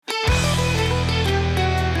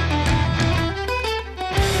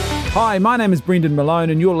Hi, my name is Brendan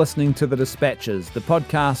Malone and you're listening to The Dispatches, the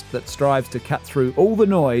podcast that strives to cut through all the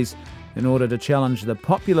noise in order to challenge the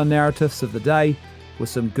popular narratives of the day with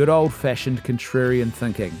some good old-fashioned contrarian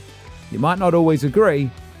thinking. You might not always agree,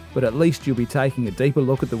 but at least you'll be taking a deeper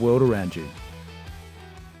look at the world around you.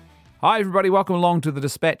 Hi everybody, welcome along to The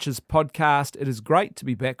Dispatches podcast. It is great to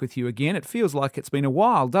be back with you again. It feels like it's been a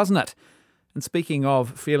while, doesn't it? And speaking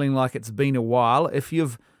of feeling like it's been a while, if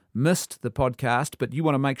you've missed the podcast, but you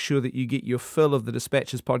want to make sure that you get your fill of the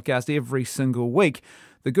Dispatches podcast every single week,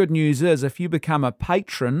 the good news is if you become a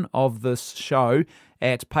patron of this show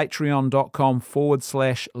at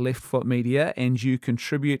patreon.com/leftfootmedia and you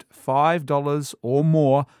contribute $5 or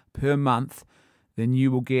more per month, then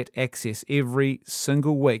you will get access every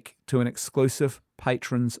single week to an exclusive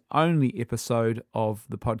patrons-only episode of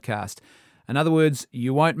the podcast. In other words,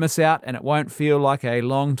 you won't miss out and it won't feel like a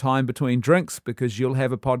long time between drinks because you'll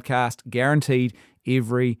have a podcast guaranteed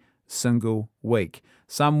every single week.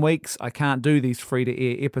 Some weeks I can't do these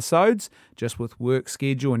free-to-air episodes just with work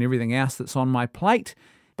schedule and everything else that's on my plate,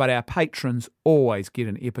 but our patrons always get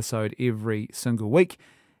an episode every single week.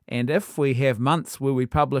 And if we have months where we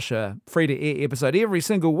publish a free-to-air episode every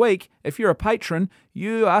single week, if you're a patron,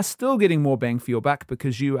 you are still getting more bang for your buck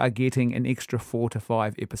because you are getting an extra 4 to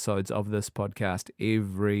 5 episodes of this podcast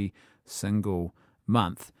every single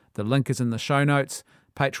month. The link is in the show notes,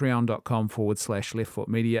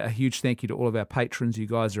 patreon.com/leftfootmedia. A huge thank you to all of our patrons. You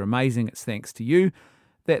guys are amazing. It's thanks to you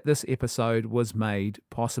that this episode was made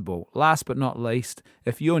possible. Last but not least,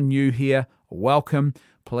 if you're new here, welcome.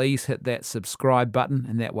 Please hit that subscribe button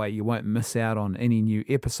and that way you won't miss out on any new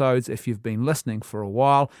episodes. If you've been listening for a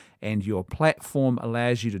while and your platform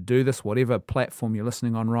allows you to do this, whatever platform you're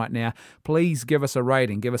listening on right now, please give us a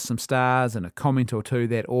rating, give us some stars and a comment or two.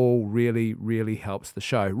 That all really, really helps the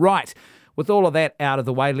show. Right, with all of that out of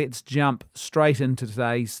the way, let's jump straight into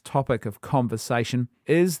today's topic of conversation.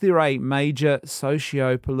 Is there a major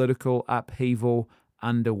socio-political upheaval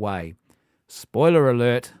underway? Spoiler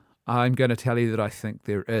alert, I'm going to tell you that I think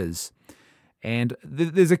there is. And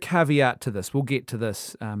there's a caveat to this. We'll get to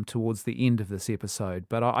this towards the end of this episode,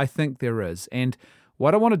 but I think there is. And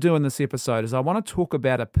what I want to do in this episode is I want to talk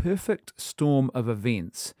about a perfect storm of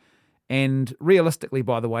events. And realistically,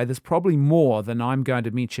 by the way, there's probably more than I'm going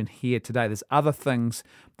to mention here today. There's other things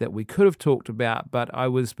that we could have talked about, but I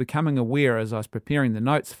was becoming aware as I was preparing the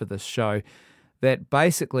notes for this show that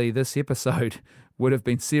basically this episode would have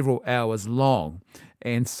been several hours long.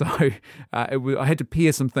 And so I had to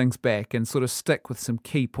pare some things back and sort of stick with some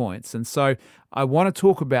key points. And so I want to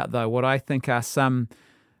talk about, though, what I think are some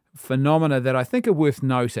phenomena that I think are worth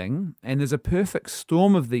noting. And there's a perfect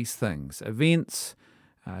storm of these things, events,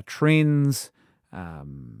 trends,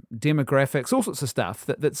 demographics, all sorts of stuff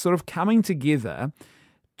that's sort of coming together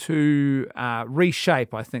to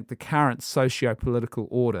reshape, I think, the current socio-political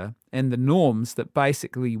order and the norms that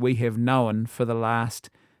basically we have known for the last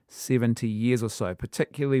 70 years or so,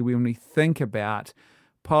 particularly when we think about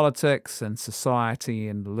politics and society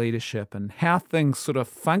and leadership and how things sort of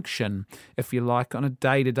function, if you like, on a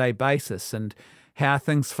day-to-day basis, and how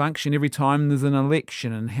things function every time there's an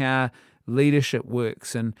election and how leadership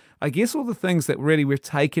works. And I guess all the things that really we've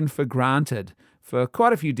taken for granted for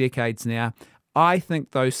quite a few decades now, I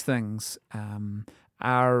think those things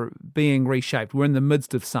are being reshaped. We're in the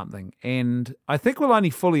midst of something. And I think we'll only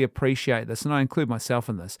fully appreciate this, and I include myself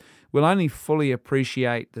in this, we'll only fully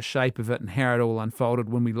appreciate the shape of it and how it all unfolded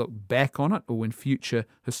when we look back on it or when future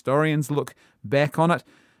historians look back on it.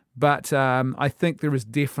 But I think there is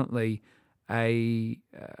definitely an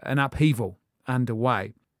upheaval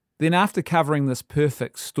underway. Then after covering this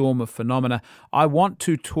perfect storm of phenomena, I want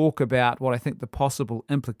to talk about what I think the possible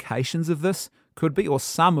implications of this could be, or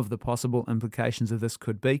some of the possible implications of this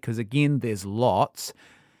could be, because again, there's lots.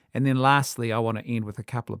 And then lastly, I want to end with a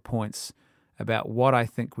couple of points about what I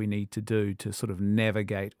think we need to do to sort of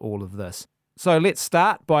navigate all of this. So let's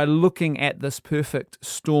start by looking at this perfect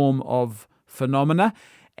storm of phenomena.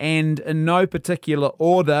 And in no particular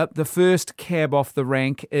order, the first cab off the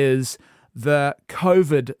rank is the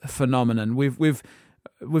COVID phenomenon. We've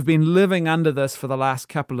been living under this for the last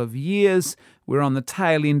couple of years. We're on the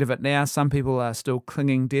tail end of it now. Some people are still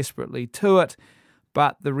clinging desperately to it.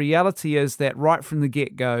 But the reality is that right from the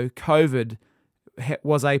get-go, COVID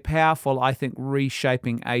was a powerful, I think,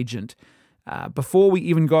 reshaping agent. Before we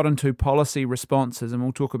even got into policy responses, and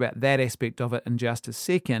we'll talk about that aspect of it in just a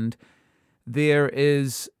second, there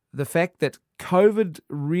is the fact that COVID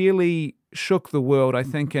really shook the world, I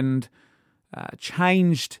think, and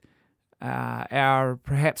changed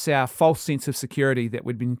perhaps our false sense of security that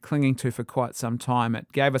we'd been clinging to for quite some time.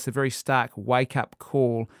 It gave us a very stark wake-up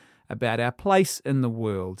call about our place in the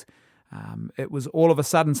world. It was all of a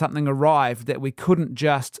sudden something arrived that we couldn't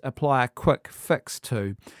just apply a quick fix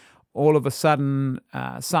to. All of a sudden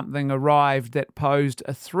something arrived that posed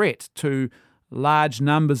a threat to large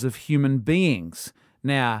numbers of human beings.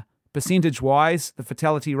 Now, percentage-wise, the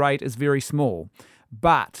fatality rate is very small,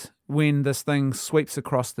 but when this thing sweeps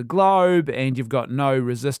across the globe and you've got no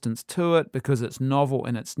resistance to it because it's novel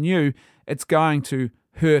and it's new, it's going to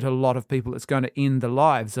hurt a lot of people. It's going to end the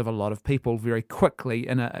lives of a lot of people very quickly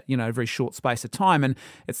in a very short space of time. And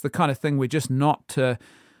it's the kind of thing we're just we're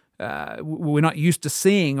not used to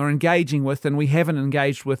seeing or engaging with, and we haven't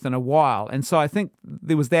engaged with in a while. And so I think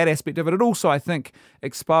there was that aspect of it. It also, I think,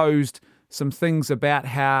 exposed some things about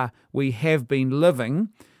how we have been living.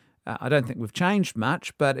 I don't think we've changed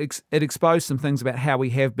much, but it exposed some things about how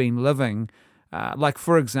we have been living. Like,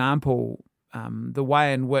 for example, the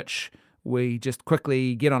way in which we just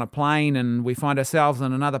quickly get on a plane and we find ourselves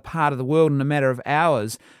in another part of the world in a matter of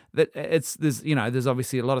hours. There's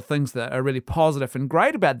obviously a lot of things that are really positive and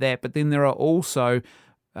great about that, but then there are also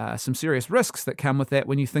some serious risks that come with that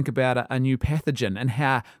when you think about a new pathogen and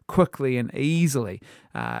how quickly and easily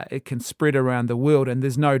it can spread around the world. And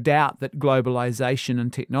there's no doubt that globalization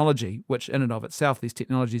and technology, which in and of itself, these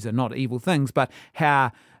technologies are not evil things, but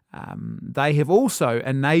how they have also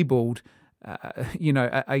enabled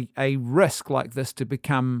a risk like this to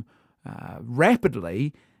become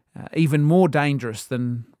rapidly even more dangerous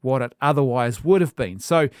than what it otherwise would have been.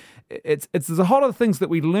 So there's a whole lot of things that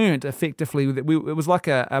we learned effectively. It was like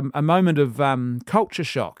a moment of culture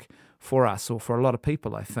shock for us, or for a lot of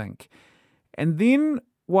people, I think. And then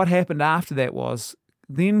what happened after that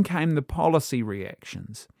then came the policy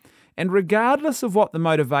reactions. And regardless of what the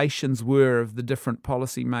motivations were of the different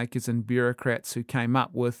policymakers and bureaucrats who came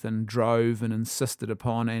up with and drove and insisted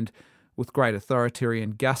upon and with great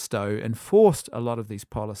authoritarian gusto enforced a lot of these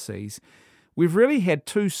policies, we've really had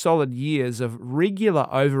 2 solid years of regular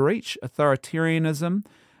overreach, authoritarianism,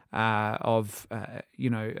 of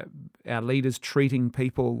our leaders treating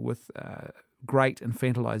people with great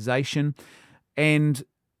infantilization. And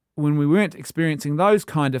when we weren't experiencing those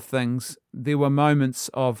kind of things, there were moments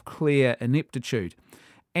of clear ineptitude.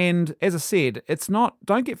 And as I said,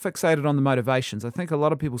 don't get fixated on the motivations. I think a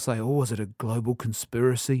lot of people say, was it a global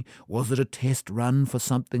conspiracy? Was it a test run for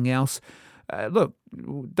something else? Look,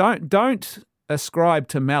 don't ascribe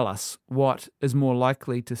to malice what is more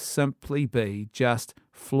likely to simply be just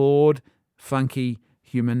flawed, funky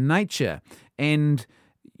human nature. And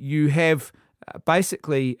you have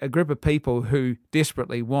basically a group of people who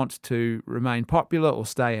desperately want to remain popular or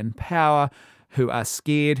stay in power, who are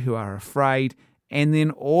scared, who are afraid, and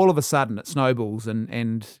then all of a sudden it snowballs and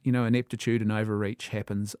ineptitude and overreach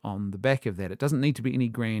happens on the back of that. It doesn't need to be any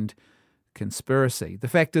grand conspiracy. The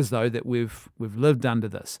fact is, though, that we've lived under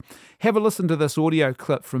this. Have a listen to this audio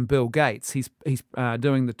clip from Bill Gates. He's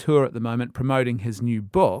doing the tour at the moment, promoting his new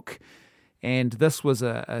book, and this was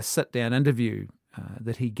a sit-down interview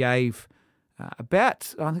that he gave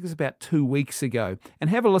about 2 weeks ago. And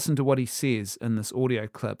have a listen to what he says in this audio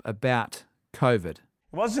clip about COVID.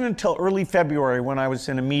 It wasn't until early February when I was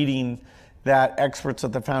in a meeting that experts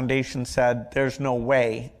at the foundation said, there's no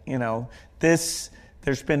way, there's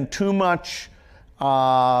been too much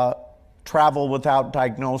travel without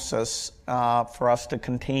diagnosis for us to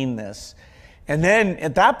contain this. And then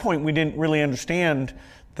at that point, we didn't really understand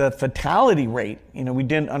the fatality rate. We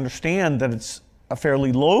didn't understand that it's a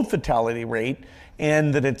fairly low fatality rate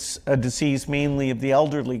and that it's a disease mainly of the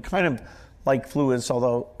elderly, kind of like flu is,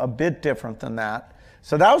 although a bit different than that.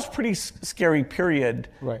 So that was a pretty scary period,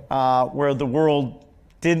 right, where the world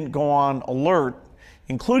didn't go on alert,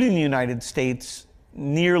 including the United States,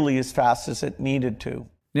 nearly as fast as it needed to.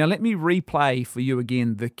 Now let me replay for you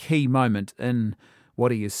again the key moment in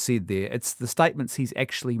what he has said there. It's the statements he's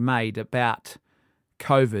actually made about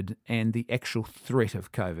COVID and the actual threat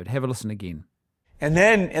of COVID. Have a listen again. And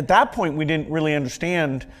then at that point, we didn't really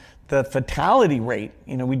understand the fatality rate.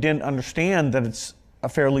 We didn't understand that it's a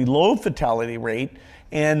fairly low fatality rate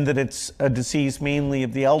and that it's a disease mainly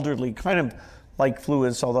of the elderly, kind of like flu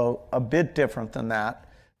is, although a bit different than that.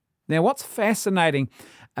 Now, what's fascinating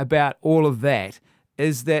about all of that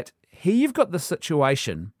is that here you've got the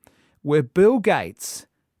situation where Bill Gates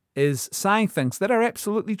is saying things that are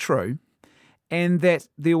absolutely true and that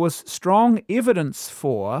there was strong evidence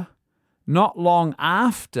for not long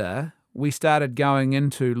after we started going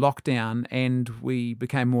into lockdown and we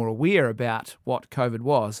became more aware about what COVID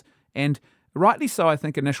was. And rightly so, I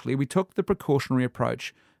think initially we took the precautionary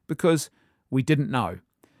approach because we didn't know.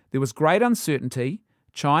 There was great uncertainty.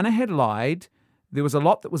 China had lied. There was a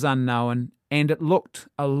lot that was unknown. and it looked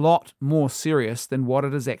a lot more serious than what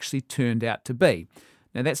it has actually turned out to be.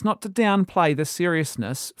 Now, that's not to downplay the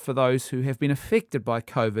seriousness for those who have been affected by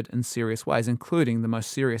COVID in serious ways, including the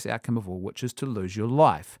most serious outcome of all, which is to lose your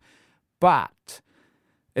life. But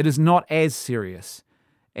it is not as serious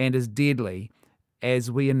and as deadly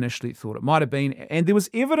as we initially thought it might have been. And there was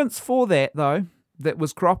evidence for that, though, that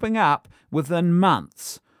was cropping up within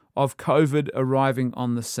months of COVID arriving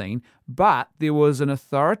on the scene. But there was an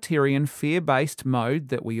authoritarian, fear-based mode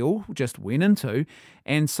that we all just went into.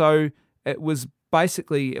 And so it was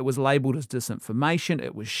labelled as disinformation,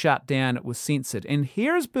 it was shut down, it was censored. And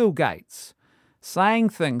here is Bill Gates saying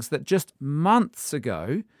things that just months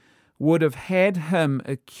ago would have had him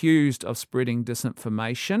accused of spreading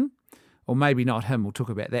disinformation, or maybe not him, we'll talk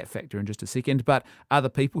about that factor in just a second, but other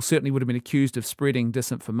people certainly would have been accused of spreading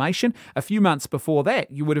disinformation. A few months before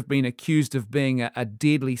that, you would have been accused of being a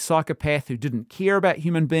deadly psychopath who didn't care about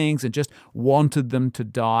human beings and just wanted them to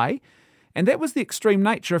die. And that was the extreme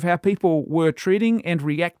nature of how people were treating and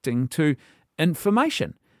reacting to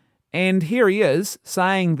information. And here he is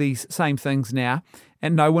saying these same things now,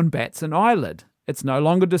 and no one bats an eyelid. It's no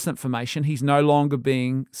longer disinformation. He's no longer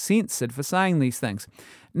being censored for saying these things.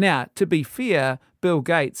 Now, to be fair, Bill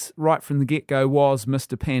Gates, right from the get-go, was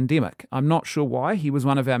Mr. Pandemic. I'm not sure why. He was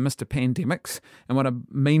one of our Mr. Pandemics. And what I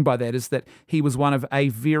mean by that is that he was one of a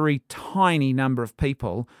very tiny number of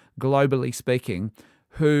people, globally speaking,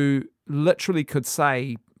 who literally could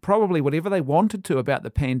say probably whatever they wanted to about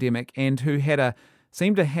the pandemic, and who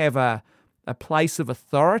seemed to have a place of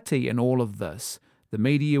authority in all of this. The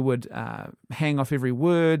media would hang off every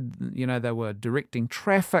word. They were directing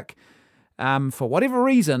traffic. For whatever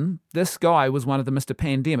reason, this guy was one of the Mr.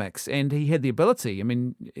 Pandemics, and he had the ability.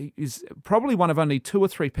 He's probably one of only 2 or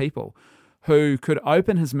 3 people who could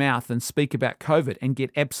open his mouth and speak about COVID and get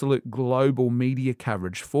absolute global media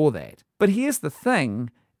coverage for that. But here's the thing.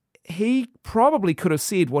 He probably could have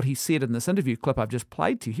said what he said in this interview clip I've just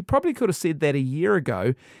played to you. He probably could have said that a year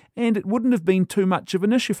ago, and it wouldn't have been too much of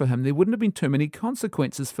an issue for him. There wouldn't have been too many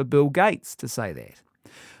consequences for Bill Gates to say that.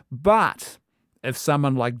 But if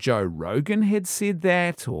someone like Joe Rogan had said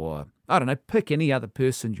that, or, I don't know, pick any other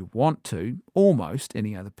person you want to, almost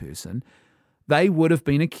any other person, they would have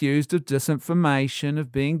been accused of disinformation,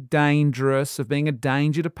 of being dangerous, of being a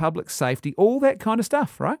danger to public safety, all that kind of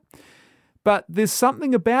stuff, right? But there's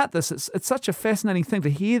something about this. It's such a fascinating thing to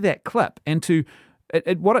hear that clip, and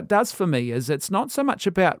what it does for me is it's not so much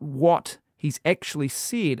about what he's actually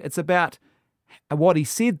said. It's about what he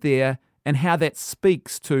said there and how that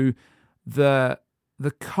speaks to the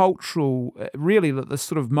cultural, really the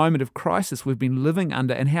sort of moment of crisis we've been living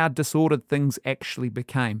under, and how disordered things actually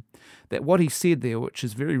became. That what he said there, which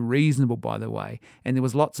is very reasonable, by the way, and there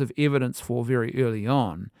was lots of evidence for very early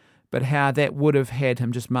on, but how that would have had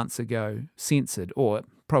him just months ago censored, or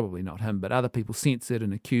probably not him, but other people censored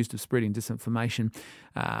and accused of spreading disinformation.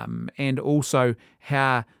 And also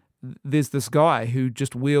how there's this guy who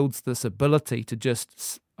just wields this ability to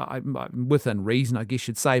just, within reason, I guess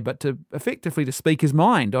you'd say, but to effectively to speak his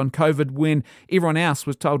mind on COVID when everyone else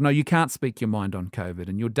was told, no, you can't speak your mind on COVID,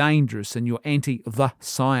 and you're dangerous, and you're anti-the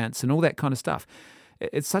science, and all that kind of stuff.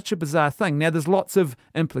 It's such a bizarre thing. Now, there's lots of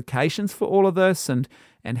implications for all of this and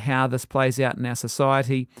how this plays out in our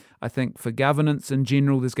society. I think for governance in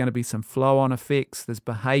general, there's going to be some flow-on effects. There's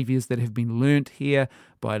behaviours that have been learnt here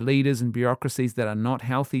by leaders and bureaucracies that are not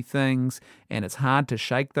healthy things, and it's hard to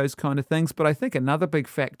shake those kind of things. But I think another big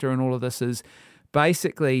factor in all of this is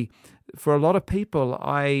basically, for a lot of people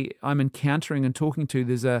I'm encountering and talking to,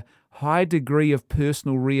 there's a high degree of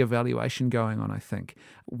personal reevaluation going on, I think.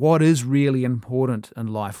 What is really important in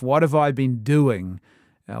life? What have I been doing?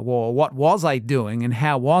 What was I doing, and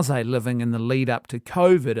how was I living in the lead up to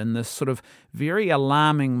COVID, in this sort of very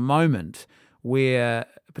alarming moment where,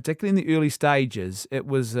 particularly in the early stages, it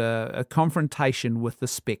was a confrontation with the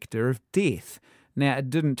spectre of death. Now, it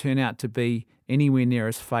didn't turn out to be anywhere near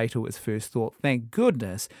as fatal as first thought, thank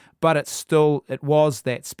goodness, but it was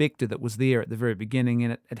that spectre that was there at the very beginning,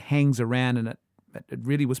 and it hangs around, and it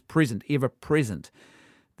really was present, ever present,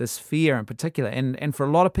 this fear in particular. And for a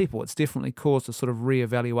lot of people, it's definitely caused a sort of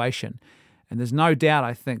reevaluation. And there's no doubt,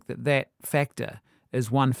 I think, that factor is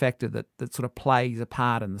one factor that sort of plays a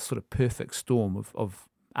part in the sort of perfect storm of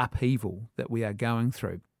upheaval that we are going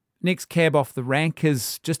through. Next cab off the rank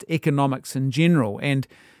is just economics in general. And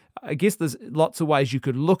I guess there's lots of ways you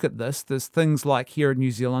could look at this. There's things like here in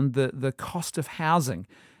New Zealand, the cost of housing.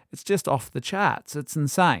 It's just off the charts. It's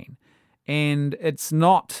insane. And it's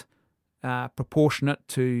not proportionate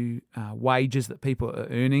to wages that people are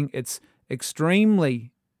earning. It's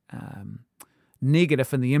extremely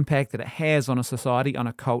negative in the impact that it has on a society, on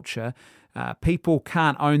a culture. People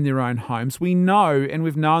can't own their own homes. We know, and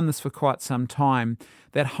we've known this for quite some time,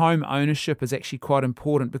 that home ownership is actually quite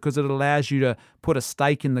important because it allows you to put a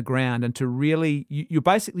stake in the ground and to really, you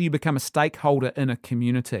become a stakeholder in a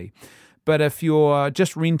community. But if you're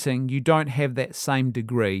just renting, you don't have that same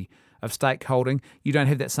degree of stakeholding. You don't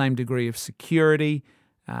have that same degree of security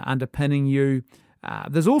underpinning you.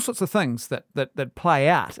 There's all sorts of things that play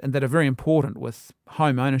out and that are very important with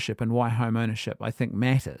home ownership and why home ownership, I think,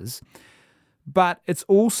 matters. But it's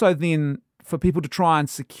also then for people to try and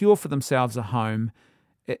secure for themselves a home,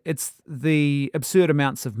 it's the absurd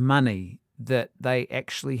amounts of money that they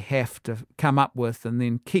actually have to come up with and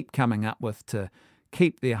then keep coming up with to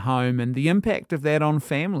keep their home, and the impact of that on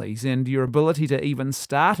families and your ability to even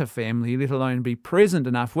start a family, let alone be present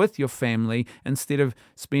enough with your family instead of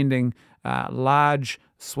spending large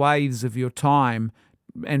swathes of your time,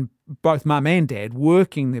 and both mum and dad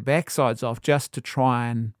working their backsides off just to try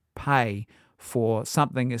and pay for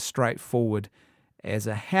something as straightforward as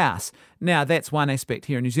a house. Now, that's one aspect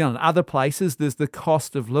here in New Zealand. Other places, there's the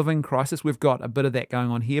cost of living crisis. We've got a bit of that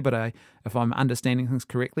going on here, but if I'm understanding things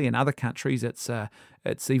correctly, in other countries,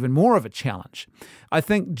 it's even more of a challenge. I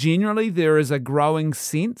think generally there is a growing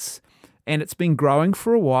sense, and it's been growing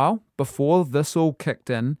for a while before this all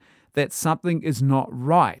kicked in, that something is not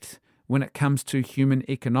right when it comes to human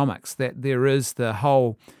economics, that there is the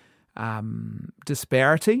whole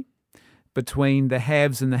disparity between the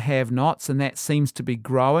haves and the have-nots, and that seems to be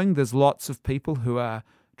growing. There's lots of people who are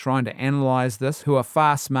trying to analyse this, who are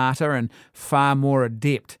far smarter and far more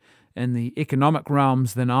adept in the economic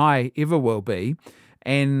realms than I ever will be.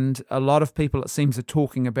 And a lot of people, it seems, are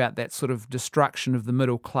talking about that sort of destruction of the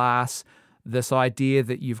middle class, this idea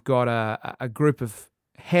that you've got a group of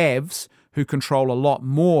haves who control a lot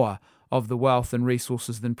more of the wealth and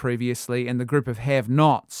resources than previously, and the group of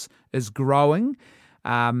have-nots is growing.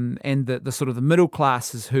 And the sort of the middle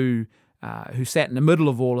classes who sat in the middle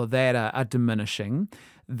of all of that are diminishing.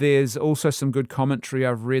 There's also some good commentary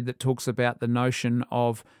I've read that talks about the notion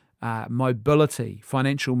of mobility.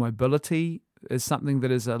 Financial mobility is something that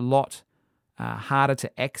is a lot harder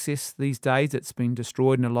to access these days. It's been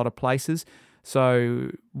destroyed in a lot of places. So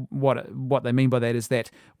what they mean by that is that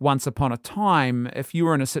once upon a time, if you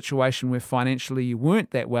were in a situation where financially you weren't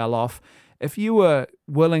that well off, if you were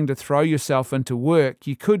willing to throw yourself into work,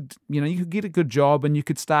 you could get a good job and you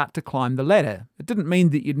could start to climb the ladder. It didn't mean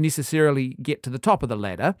that you'd necessarily get to the top of the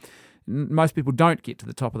ladder. Most people don't get to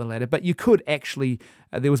the top of the ladder, but you could actually,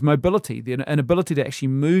 there was mobility, an ability to actually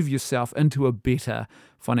move yourself into a better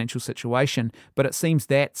financial situation. But it seems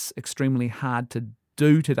that's extremely hard to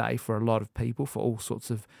do today for a lot of people for all sorts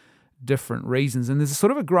of different reasons. And there's a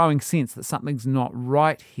sort of a growing sense that something's not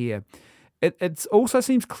right here. It also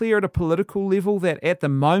seems clear at a political level that at the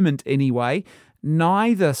moment anyway,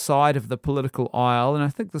 neither side of the political aisle, and I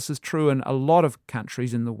think this is true in a lot of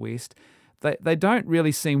countries in the West, they don't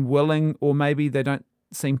really seem willing, or maybe they don't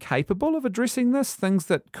seem capable of addressing this. Things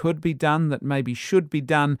that could be done, that maybe should be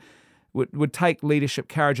done, would take leadership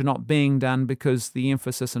courage and not being done, because the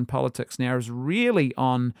emphasis in politics now is really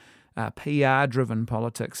on PR-driven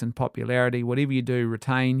politics and popularity. Whatever you do,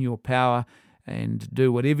 retain your power and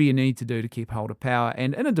do whatever you need to do to keep hold of power.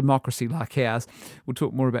 And in a democracy like ours, we'll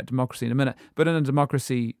talk more about democracy in a minute, but in a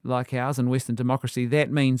democracy like ours, in Western democracy,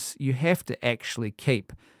 that means you have to actually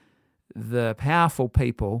keep the powerful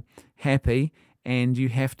people happy, and you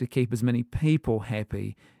have to keep as many people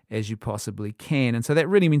happy as you possibly can. And so that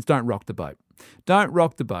really means don't rock the boat. Don't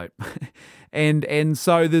rock the boat. and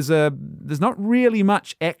so there's not really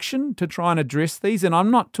much action to try and address these. And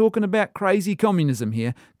I'm not talking about crazy communism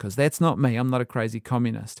here, because that's not me. I'm not a crazy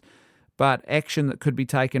communist. But action that could be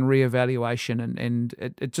taken, reevaluation, and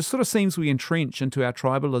it just sort of seems we entrench into our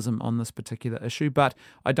tribalism on this particular issue. But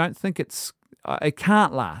I don't think it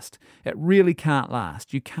can't last. It really can't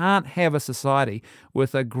last. You can't have a society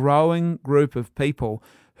with a growing group of people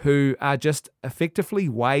who are just effectively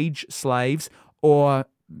wage slaves, or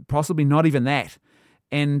possibly not even that,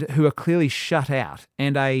 and who are clearly shut out,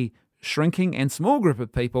 and a shrinking and small group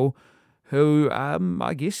of people who,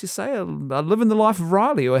 I guess you say, are living the life of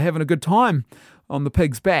Riley, or having a good time on the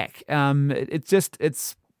pig's back.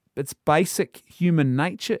 It's basic human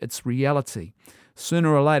nature. It's reality.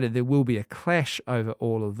 Sooner or later, there will be a clash over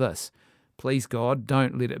all of this. Please, God,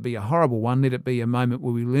 don't let it be a horrible one. Let it be a moment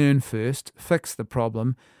where we learn first, fix the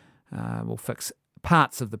problem. We'll fix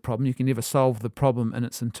parts of the problem. You can never solve the problem in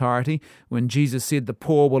its entirety. When Jesus said the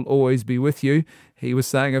poor will always be with you, he was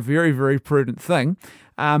saying a very, very prudent thing.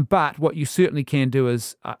 But what you certainly can do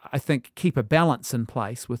is, I think, keep a balance in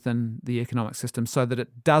place within the economic system so that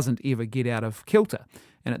it doesn't ever get out of kilter.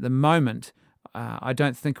 And at the moment, I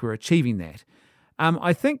don't think we're achieving that.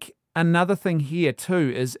 I think another thing here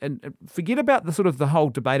too is, and forget about the sort of the whole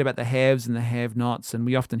debate about the haves and the have-nots, and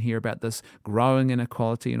we often hear about this growing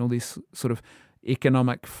inequality and all these sort of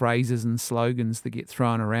economic phrases and slogans that get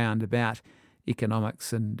thrown around about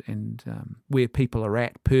economics and where people are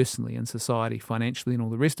at personally in society, financially, and all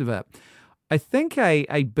the rest of it. I think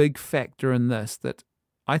a big factor in this that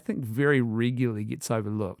I think very regularly gets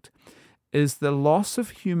overlooked is the loss of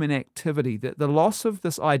human activity, the loss of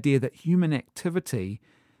this idea that human activity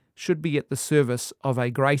should be at the service of a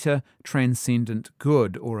greater transcendent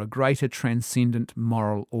good or a greater transcendent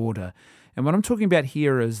moral order. And what I'm talking about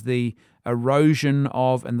here is the erosion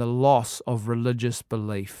of and the loss of religious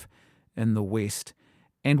belief in the West.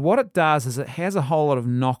 And what it does is it has a whole lot of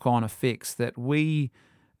knock-on effects that we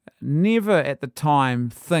never at the time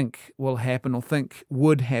think will happen or think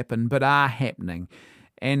would happen, but are happening.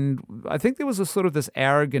 And I think there was a sort of this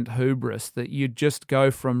arrogant hubris that you'd just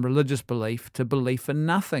go from religious belief to belief in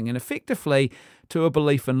nothing, and effectively to a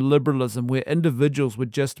belief in liberalism where individuals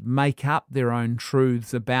would just make up their own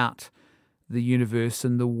truths about the universe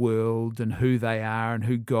and the world and who they are and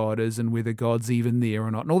who God is and whether God's even there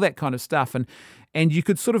or not and all that kind of stuff. And you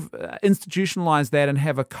could sort of institutionalize that and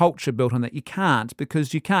have a culture built on that. You can't,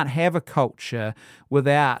 because you can't have a culture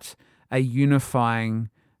without a unifying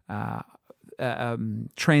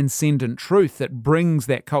transcendent truth that brings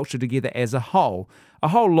that culture together as a whole. A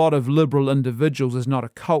whole lot of liberal individuals is not a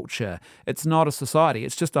culture. It's not a society.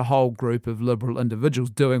 It's just a whole group of liberal individuals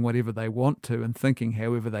doing whatever they want to and thinking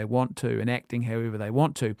however they want to and acting however they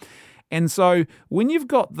want to. And so when you've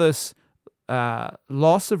got this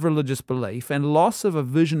loss of religious belief and loss of a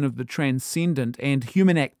vision of the transcendent and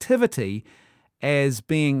human activity as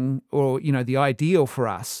being, or, the ideal for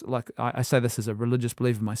us, like I say this as a religious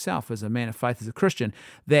believer myself, as a man of faith, as a Christian,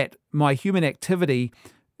 that my human activity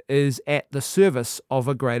is at the service of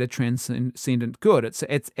a greater transcendent good. It's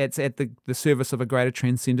at the service of a greater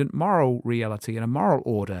transcendent moral reality and a moral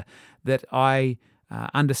order that I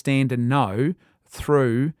understand and know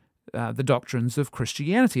through the doctrines of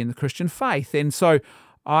Christianity and the Christian faith. And so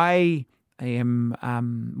I am,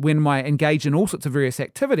 when I engage in all sorts of various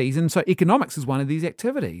activities, and so economics is one of these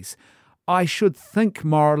activities, I should think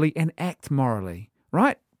morally and act morally,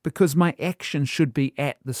 right? Because my action should be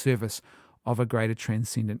at the service of a greater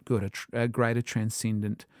transcendent good, a greater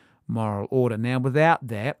transcendent moral order. Now, without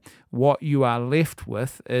that, what you are left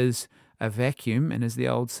with is a vacuum, and as the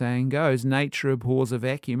old saying goes, nature abhors a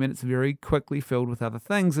vacuum, and it's very quickly filled with other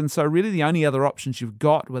things. And so really the only other options you've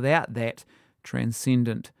got without that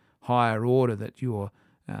transcendent higher order that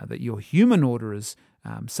your human order is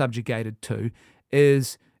subjugated to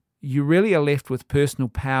is you really are left with personal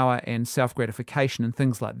power and self-gratification and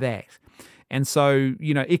things like that. And so,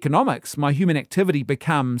 economics, my human activity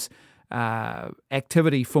becomes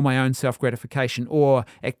activity for my own self-gratification or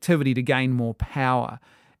activity to gain more power.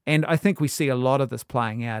 And I think we see a lot of this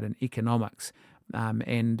playing out in economics,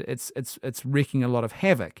 and it's wreaking a lot of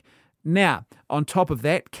havoc. Now, on top of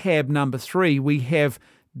that, cab number 3, we have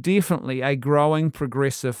definitely a growing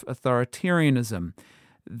progressive authoritarianism.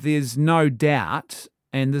 There's no doubt,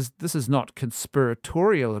 and this is not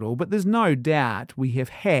conspiratorial at all, but there's no doubt we have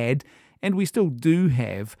had, and we still do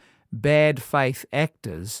have, bad faith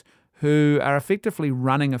actors who are effectively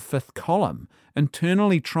running a fifth column,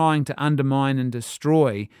 internally trying to undermine and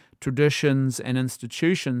destroy traditions and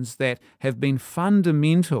institutions that have been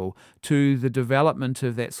fundamental to the development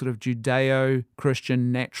of that sort of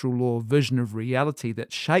Judeo-Christian natural law vision of reality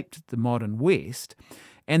that shaped the modern West.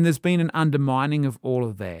 And there's been an undermining of all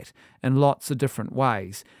of that in lots of different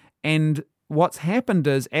ways. And what's happened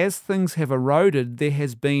is, as things have eroded, there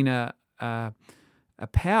has been a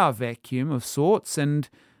power vacuum of sorts, and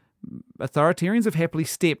authoritarians have happily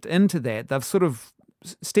stepped into that. They've sort of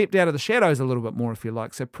stepped out of the shadows a little bit more, if you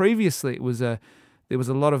like. So previously there was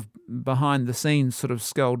a lot of behind the scenes sort of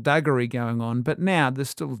skullduggery going on, but now there's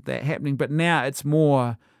still that happening. But now it's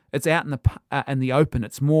out in the open.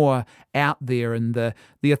 It's more out there, and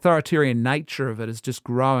the authoritarian nature of it is just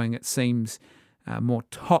growing. It seems more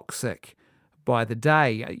toxic by the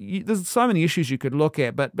day. There's so many issues you could look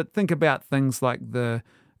at, but think about things like the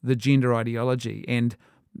gender ideology and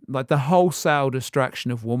like the wholesale destruction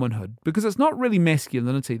of womanhood, because it's not really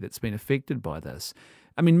masculinity that's been affected by this.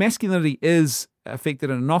 I mean, masculinity is affected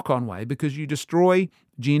in a knock-on way because you destroy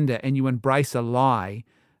gender and you embrace a lie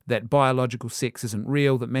that biological sex isn't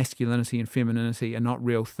real, that masculinity and femininity are not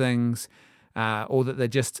real things, or that they're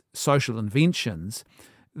just social inventions.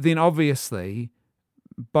 Then obviously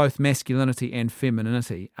both masculinity and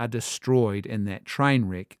femininity are destroyed in that train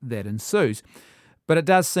wreck that ensues. But it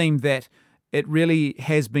does seem that it really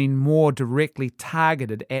has been more directly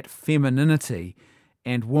targeted at femininity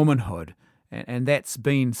and womanhood. And that's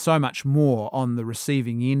been so much more on the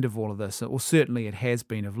receiving end of all of this, or certainly it has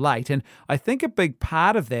been of late. And I think a big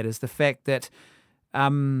part of that is the fact that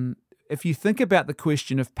if you think about the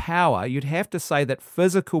question of power, you'd have to say that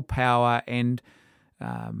physical power and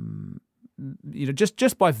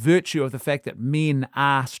just by virtue of the fact that men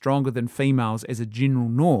are stronger than females as a general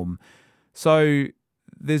norm. So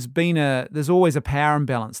there's always a power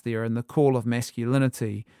imbalance there, and the call of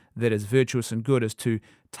masculinity that is virtuous and good is to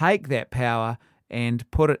take that power and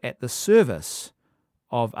put it at the service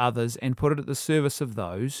of others, and put it at the service of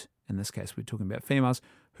those, in this case we're talking about females,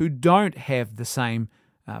 who don't have the same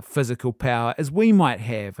physical power as we might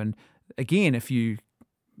have. And again, if you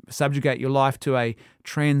subjugate your life to a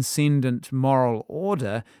transcendent moral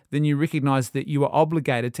order, then you recognize that you are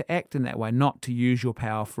obligated to act in that way, not to use your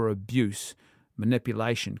power for abuse,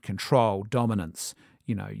 manipulation, control, dominance.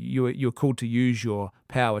 You're called to use your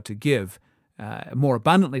power to give more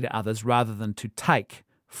abundantly to others rather than to take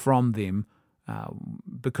from them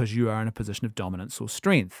because you are in a position of dominance or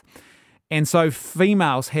strength. And so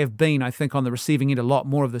females have been, I think, on the receiving end a lot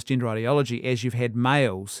more of this gender ideology, as you've had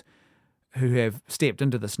males who have stepped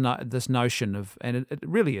into this notion of, and it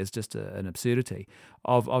really is just an absurdity,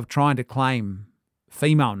 of trying to claim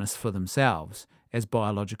femaleness for themselves as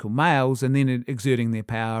biological males, and then exerting their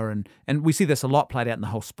power. And we see this a lot played out in the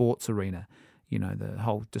whole sports arena, the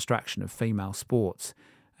whole destruction of female sports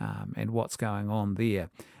and what's going on there.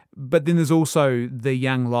 But then there's also the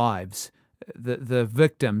young lives, the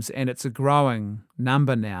victims, and it's a growing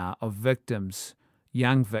number now of victims,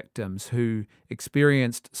 young victims who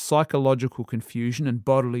experienced psychological confusion and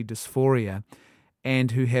bodily dysphoria,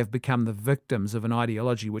 and who have become the victims of an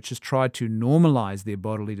ideology which has tried to normalize their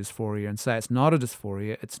bodily dysphoria and say it's not a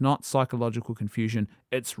dysphoria, it's not psychological confusion,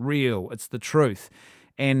 it's real, it's the truth.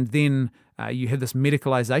 And then you have this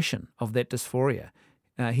medicalization of that dysphoria.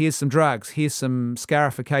 Here's some drugs, here's some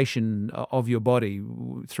scarification of your body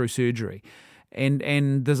through surgery.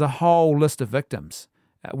 And there's a whole list of victims.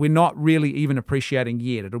 We're not really even appreciating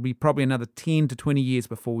yet. It'll be probably another 10 to 20 years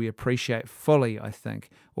before we appreciate fully, I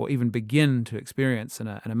think, or even begin to experience in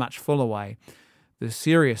a much fuller way the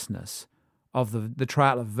seriousness of the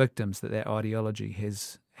trail of victims that ideology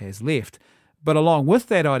has left. But along with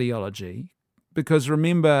that ideology, because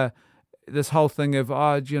remember this whole thing of,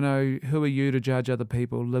 who are you to judge other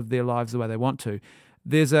people, live their lives the way they want to,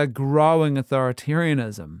 there's a growing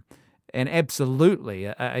authoritarianism, and absolutely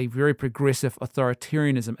a very progressive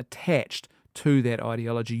authoritarianism attached to that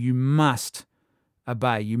ideology. You must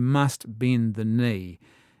obey. You must bend the knee.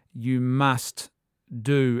 You must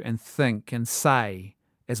do and think and say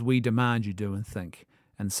as we demand you do and think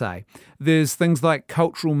and say. There's things like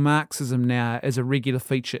cultural Marxism now as a regular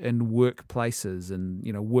feature in workplaces and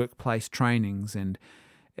workplace trainings, and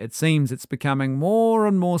it seems it's becoming more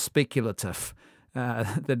and more speculative.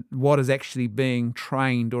 That what is actually being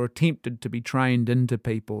trained or attempted to be trained into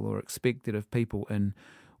people or expected of people in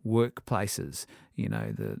workplaces.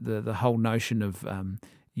 The whole notion of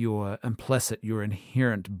your implicit, your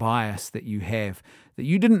inherent bias that you have, that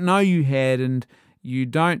you didn't know you had, and you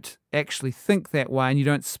don't actually think that way, and you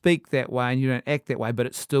don't speak that way, and you don't act that way, but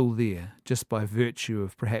it's still there just by virtue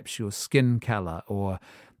of perhaps your skin colour or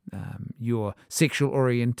your sexual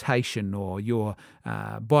orientation or your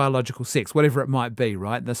biological sex, whatever it might be,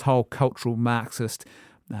 right? This whole cultural Marxist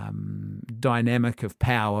dynamic of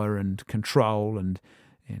power and control and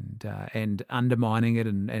undermining it,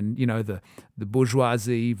 and the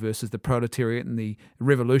bourgeoisie versus the proletariat and the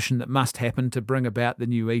revolution that must happen to bring about the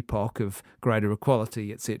new epoch of greater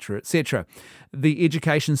equality, etc., etc. The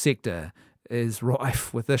education sector is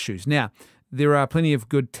rife with issues. Now, there are plenty of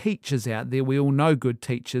good teachers out there. We all know good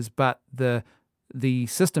teachers, but the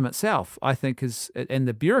system itself, I think, and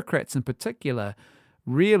the bureaucrats in particular,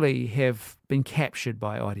 really have been captured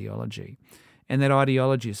by ideology. And that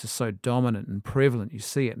ideology is just so dominant and prevalent. You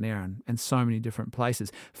see it now in so many different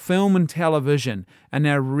places. Film and television are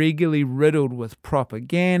now regularly riddled with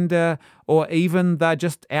propaganda, or even they're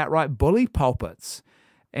just outright bully pulpits.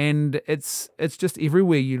 And it's just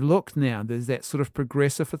everywhere you look now. There's that sort of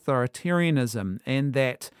progressive authoritarianism and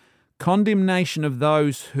that condemnation of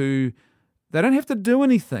those who, they don't have to do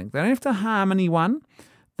anything. They don't have to harm anyone.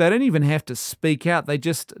 They don't even have to speak out.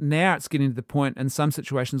 Now it's getting to the point in some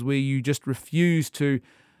situations where you just refuse to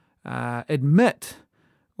admit,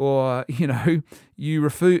 or, you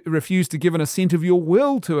refuse to give an assent of your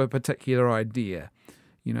will to a particular idea.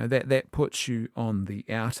 That puts you on the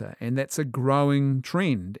outer, and that's a growing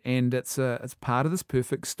trend, and it's part of this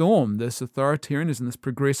perfect storm, this authoritarianism, this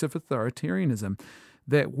progressive authoritarianism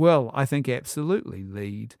that will, I think, absolutely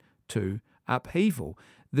lead to upheaval.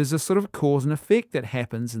 There's a sort of cause and effect that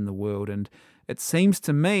happens in the world, and it seems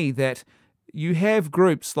to me that you have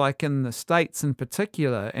groups like in the States in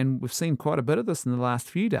particular, and we've seen quite a bit of this in the last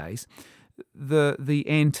few days, the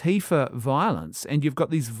Antifa violence, and you've got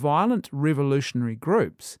these violent revolutionary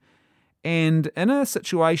groups. And in a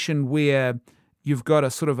situation where you've got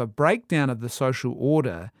a sort of a breakdown of the social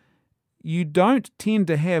order, you don't tend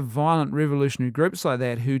to have violent revolutionary groups like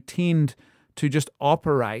that who tend to just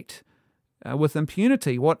operate with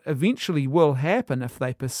impunity. What eventually will happen if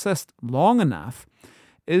they persist long enough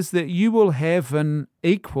is that you will have an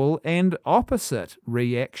equal and opposite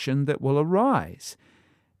reaction that will arise.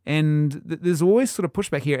 And there's always sort of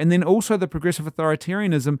pushback here. And then also the progressive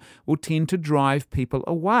authoritarianism will tend to drive people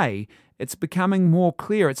away. It's becoming more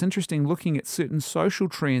clear. It's interesting looking at certain social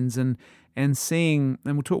trends and seeing,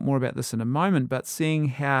 and we'll talk more about this in a moment, but seeing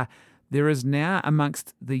how there is now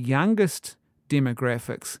amongst the youngest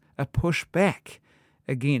demographics a pushback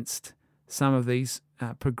against some of these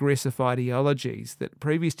progressive ideologies that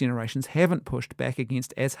previous generations haven't pushed back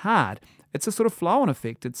against as hard. It's a sort of flow-on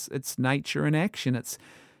effect. It's nature in action.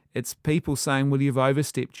 It's people saying, well, you've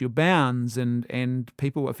overstepped your bounds, and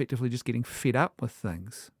people effectively just getting fed up with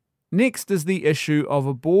things. Next is the issue of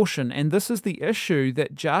abortion, and this is the issue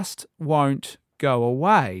that just won't go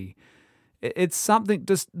away. It's something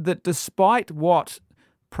that despite what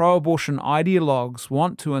pro-abortion ideologues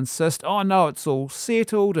want to insist, oh no, it's all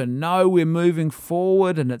settled, and no, we're moving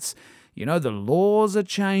forward, and it's, the laws are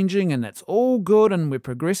changing, and it's all good, and we're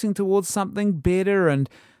progressing towards something better, and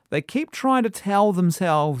they keep trying to tell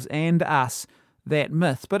themselves and us that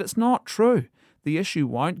myth, but it's not true. The issue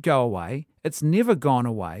won't go away. It's never gone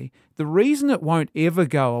away. The reason it won't ever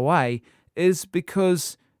go away is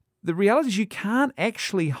because the reality is you can't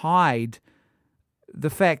actually hide the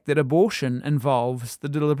fact that abortion involves the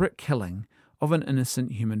deliberate killing of an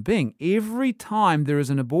innocent human being. Every time there is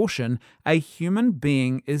an abortion, a human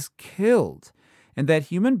being is killed. And that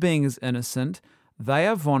human being is innocent, they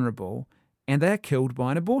are vulnerable, and they are killed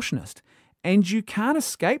by an abortionist. And you can't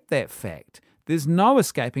escape that fact. There's no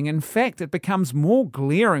escaping. In fact, it becomes more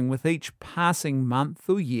glaring with each passing month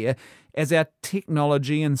or year as our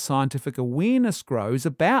technology and scientific awareness grows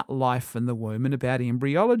about life in the womb and about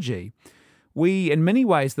embryology. In many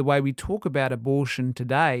ways, the way we talk about abortion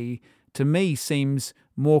today, to me, seems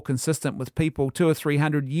more consistent with people 200 or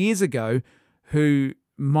 300 years ago who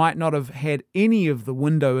might not have had any of the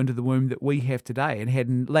window into the womb that we have today and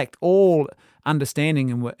had lacked all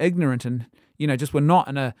understanding and were ignorant and, just were not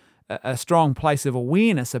in a strong place of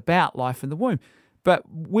awareness about life in the womb. But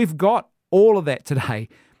we've got all of that today,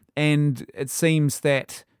 and it seems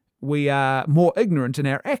that we are more ignorant in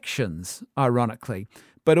our actions, ironically.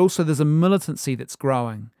 But also there's a militancy that's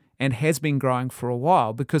growing and has been growing for a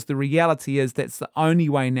while, because the reality is that's the only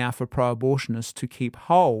way now for pro-abortionists to keep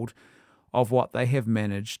hold of what they have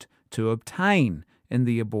managed to obtain in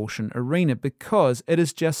the abortion arena, because it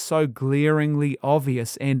is just so glaringly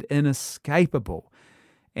obvious and inescapable.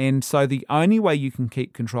 And so the only way you can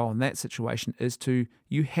keep control in that situation is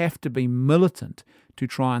you have to be militant to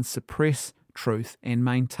try and suppress truth and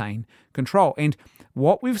maintain control. And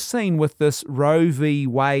what we've seen with this Roe v.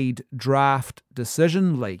 Wade draft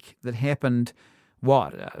decision leak that happened,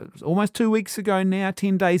 almost 2 weeks ago now,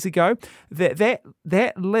 10 days ago,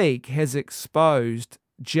 that leak has exposed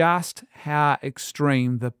just how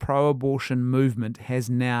extreme the pro-abortion movement has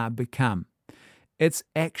now become. It's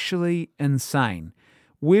actually insane.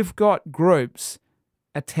 We've got groups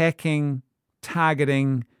attacking,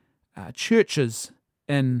 targeting churches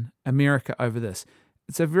in America over this.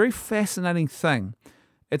 It's a very fascinating thing.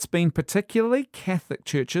 It's been particularly Catholic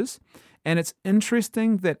churches, and it's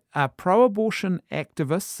interesting that pro-abortion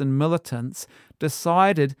activists and militants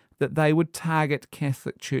decided that they would target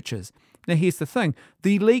Catholic churches. Now, here's the thing.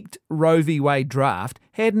 The leaked Roe v. Wade draft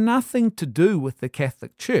had nothing to do with the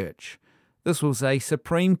Catholic Church. This was a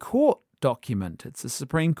Supreme Court document. It's a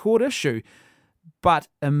Supreme Court issue. But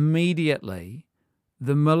immediately,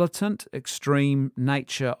 the militant, extreme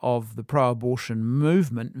nature of the pro-abortion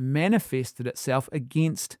movement manifested itself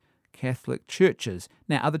against Catholic churches.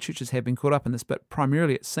 Now, other churches have been caught up in this, but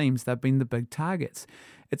primarily it seems they've been the big targets.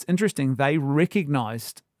 It's interesting, they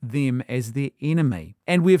recognized them as their enemy.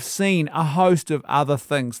 And we've seen a host of other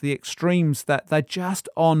things, the extremes that they're just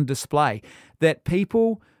on display, that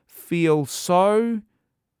people feel so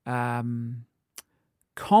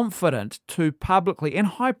confident to publicly, and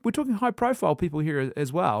we're talking high profile people here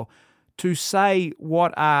as well, to say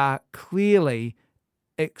what are clearly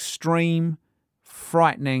extreme,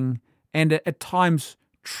 frightening, and at times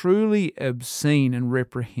truly obscene and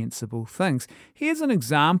reprehensible things. Here's an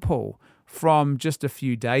example from just a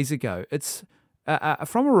few days ago. It's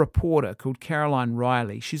from a reporter called Caroline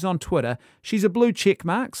Riley. She's on Twitter. She's a blue check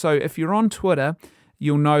mark. So if you're on Twitter,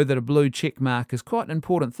 you'll know that a blue check mark is quite an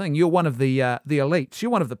important thing. You're one of the elites. You're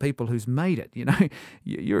one of the people who's made it.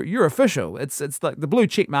 You're official. It's like the blue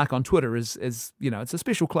check mark on Twitter is it's a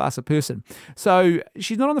special class of person. So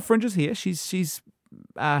she's not on the fringes here. She's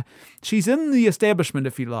in the establishment,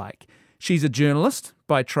 if you like. She's a journalist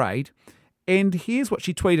by trade. And here's what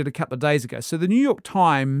she tweeted a couple of days ago. So the New York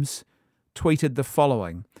Times tweeted the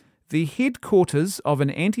following. The headquarters of an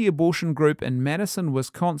anti-abortion group in Madison,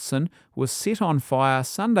 Wisconsin was set on fire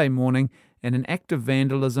Sunday morning in an act of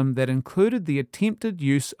vandalism that included the attempted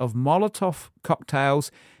use of Molotov cocktails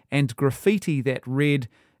and graffiti that read,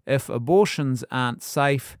 "If abortions aren't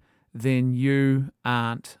safe, then you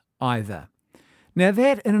aren't either." Now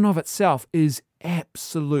that in and of itself is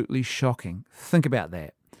absolutely shocking. Think about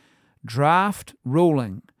that. Draft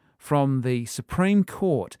ruling from the Supreme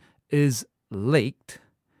Court is leaked.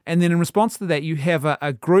 And then in response to that, you have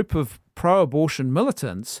a group of pro-abortion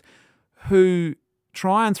militants who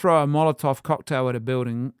try and throw a Molotov cocktail at a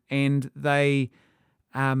building, and they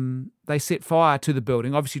set fire to the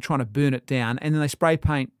building, obviously trying to burn it down, and then they spray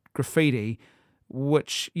paint graffiti,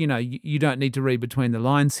 which, you don't need to read between the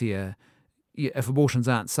lines here. If abortions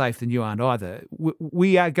aren't safe, then you aren't either.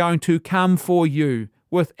 We are going to come for you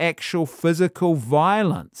with actual physical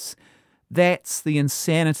violence. That's the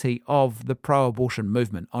insanity of the pro-abortion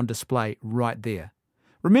movement on display right there.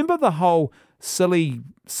 Remember the whole silly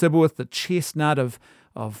sibble with the chestnut of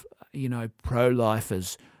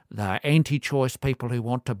pro-lifers, the anti-choice people who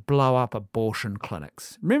want to blow up abortion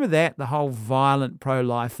clinics. Remember that? The whole violent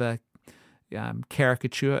pro-lifer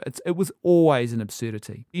caricature. It was always an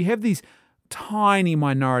absurdity. You have these tiny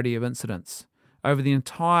minority of incidents over the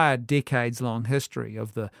entire decades-long history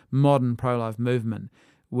of the modern pro-life movement,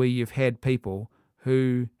 where you've had people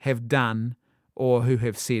who have done or who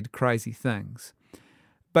have said crazy things.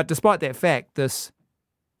 But despite that fact, this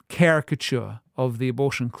caricature of the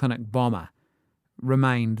abortion clinic bomber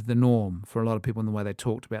remained the norm for a lot of people in the way they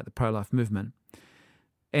talked about the pro-life movement.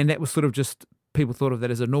 And that was sort of just, people thought of that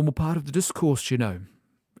as a normal part of the discourse,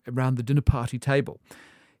 around the dinner party table.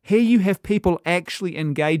 Here you have people actually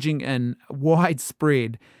engaging in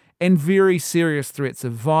widespread and very serious threats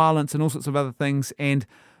of violence and all sorts of other things, and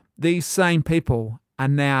these same people are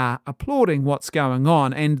now applauding what's going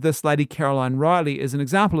on. And this lady, Caroline Riley, is an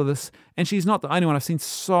example of this, and she's not the only one. I've seen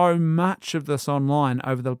so much of this online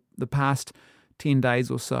over the past 10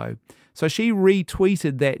 days or so. So she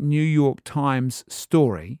retweeted that New York Times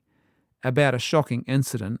story about a shocking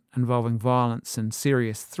incident involving violence and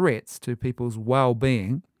serious threats to people's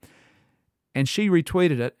well-being, and she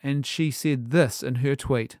retweeted it, and she said this in her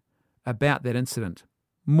tweet about that incident.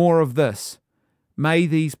 More of this. May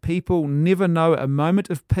these people never know a moment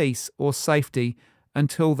of peace or safety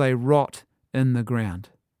until they rot in the ground.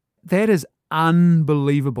 That is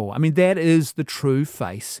unbelievable. I mean, that is the true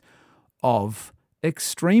face of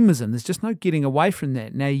extremism. There's just no getting away from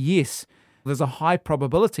that. Now, yes, there's a high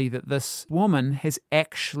probability that this woman has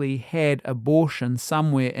actually had abortion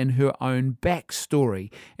somewhere in her own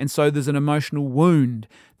backstory. And so there's an emotional wound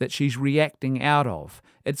that she's reacting out of.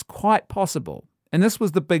 It's quite possible. And this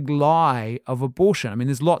was the big lie of abortion. I mean,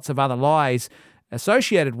 there's lots of other lies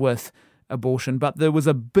associated with abortion, but there was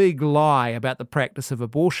a big lie about the practice of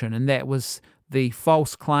abortion, and that was the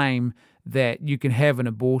false claim that you can have an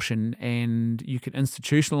abortion and you could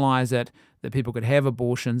institutionalize it, that people could have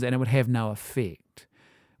abortions and it would have no effect.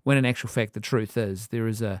 When in actual fact, the truth is there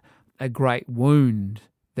is a great wound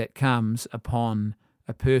that comes upon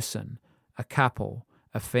a person, a couple,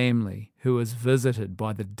 a family who is visited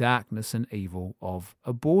by the darkness and evil of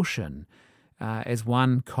abortion. As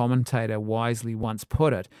one commentator wisely once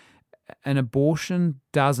put it, an abortion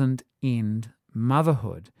doesn't end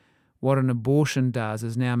motherhood. What an abortion does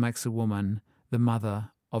is now makes a woman the mother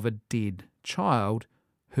of a dead child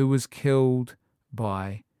who was killed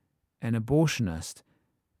by an abortionist.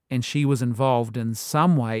 And she was involved in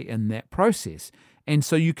some way in that process. And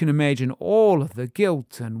so you can imagine all of the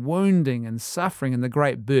guilt and wounding and suffering and the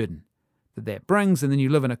great burden that brings. And then you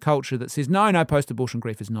live in a culture that says, no, post-abortion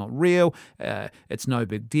grief is not real. It's no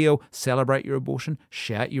big deal. Celebrate your abortion.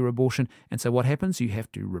 Shout your abortion. And so what happens? You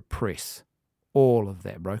have to repress all of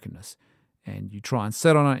that brokenness. And you try and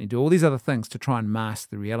sit on it and do all these other things to try and mask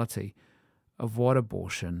the reality of what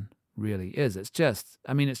abortion really is. It's just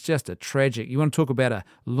a tragic. You want to talk about a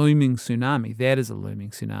looming tsunami. That is a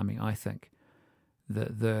looming tsunami, I think.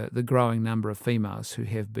 The growing number of females who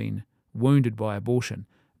have been wounded by abortion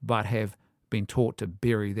but have been taught to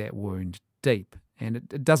bury that wound deep. And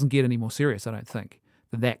it doesn't get any more serious, I don't think,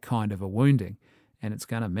 than that kind of a wounding. And it's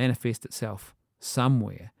going to manifest itself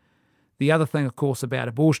somewhere. The other thing, of course, about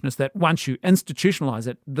abortion is that once you institutionalize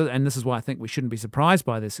it, and this is why I think we shouldn't be surprised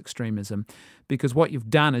by this extremism, because what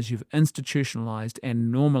you've done is you've institutionalized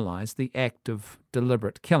and normalized the act of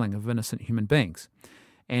deliberate killing of innocent human beings,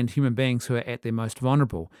 and human beings who are at their most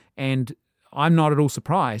vulnerable. And I'm not at all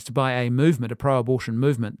surprised by a movement, a pro-abortion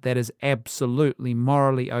movement, that is absolutely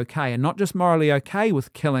morally okay, and not just morally okay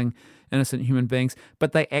with killing innocent human beings,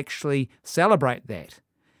 but they actually celebrate that.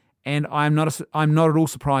 And I'm not at all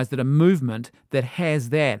surprised that a movement that has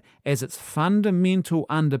that as its fundamental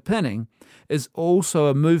underpinning is also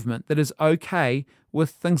a movement that is okay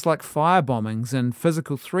with things like firebombings and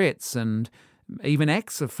physical threats and even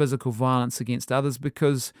acts of physical violence against others,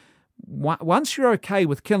 because once you're okay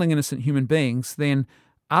with killing innocent human beings, then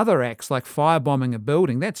other acts like firebombing a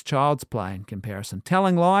building, that's child's play in comparison.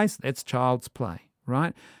 Telling lies, that's child's play,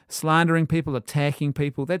 right? Slandering people, attacking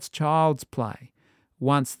people, that's child's play.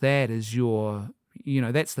 Once that is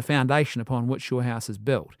that's the foundation upon which your house is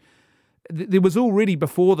built. There was already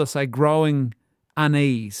before this a growing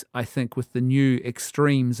unease, I think, with the new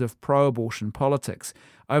extremes of pro-abortion politics.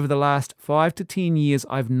 Over the last 5 to 10 years,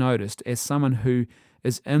 I've noticed, as someone who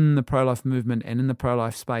is in the pro-life movement and in the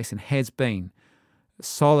pro-life space and has been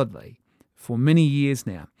solidly for many years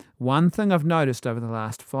now, one thing I've noticed over the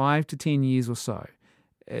last 5 to 10 years or so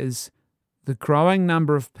is the growing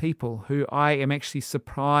number of people who I am actually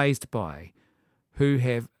surprised by, who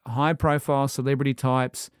have high-profile celebrity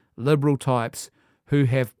types, liberal types, who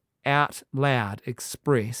have out loud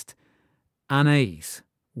expressed unease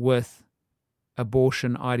with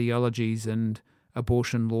abortion ideologies and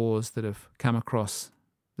abortion laws that have come across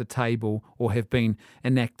the table or have been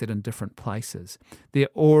enacted in different places. There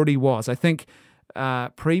already was. I think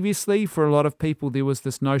previously, for a lot of people, there was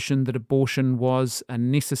this notion that abortion was a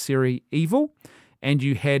necessary evil and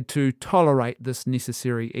you had to tolerate this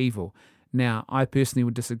necessary evil. Now, I personally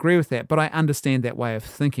would disagree with that, but I understand that way of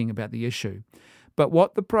thinking about the issue. But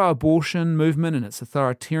what the pro-abortion movement and its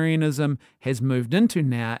authoritarianism has moved into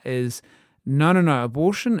now is, no,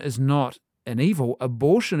 abortion is not an evil.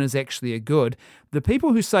 Abortion is actually a good. The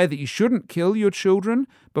people who say that you shouldn't kill your children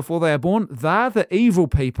before they are born, they're the evil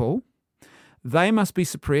people. They must be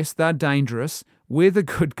suppressed. They're dangerous. We're the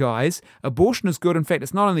good guys. Abortion is good. In fact,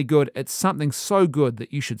 it's not only good, it's something so good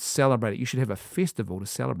that you should celebrate it. You should have a festival to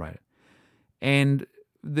celebrate it. And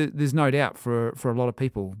there's no doubt for a lot of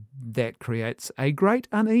people that creates a great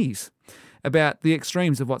unease about the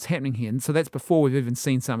extremes of what's happening here. And so that's before we've even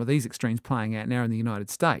seen some of these extremes playing out now in the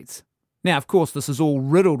United States. Now, of course, this is all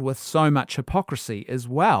riddled with so much hypocrisy as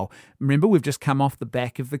well. Remember, we've just come off the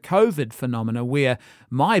back of the COVID phenomena where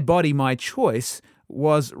my body, my choice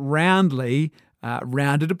was roundly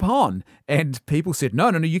rounded upon. And people said, no,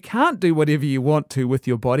 you can't do whatever you want to with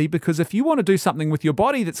your body, because if you want to do something with your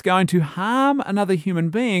body that's going to harm another human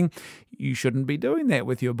being, you shouldn't be doing that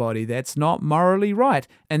with your body. That's not morally right.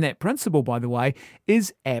 And that principle, by the way,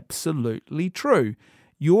 is absolutely true.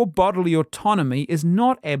 Your bodily autonomy is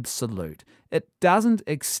not absolute. It doesn't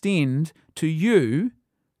extend to you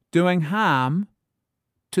doing harm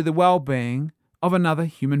to the well-being of another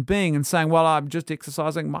human being and saying, well, I'm just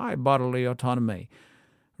exercising my bodily autonomy,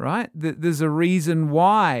 right? There's a reason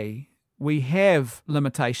why we have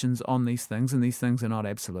limitations on these things, and these things are not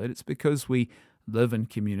absolute. It's because we live in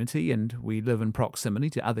community and we live in proximity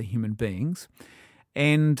to other human beings.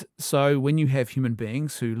 And so when you have human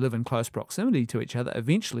beings who live in close proximity to each other,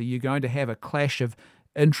 eventually you're going to have a clash of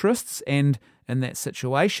interests. And in that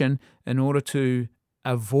situation, in order to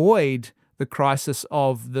avoid the crisis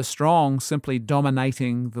of the strong simply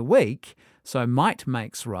dominating the weak, so might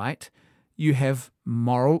makes right, you have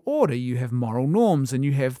moral order, you have moral norms, and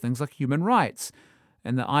you have things like human rights.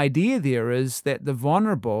 And the idea there is that the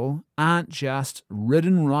vulnerable aren't just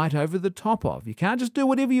ridden right over the top of. You can't just do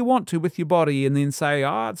whatever you want to with your body and then say,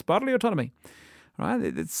 it's bodily autonomy.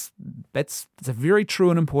 Right? That's a very true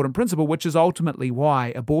and important principle, which is ultimately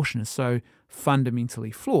why abortion is so fundamentally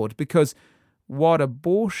flawed, because what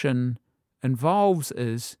abortion involves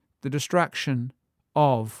is the destruction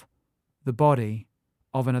of the body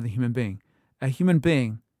of another human being. A human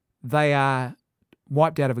being, they are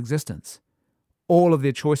wiped out of existence. All of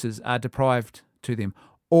their choices are deprived to them.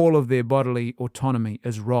 All of their bodily autonomy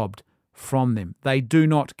is robbed from them. They do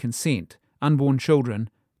not consent. Unborn children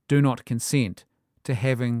do not consent to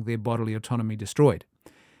having their bodily autonomy destroyed.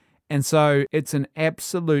 And so it's an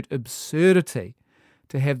absolute absurdity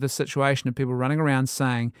to have this situation of people running around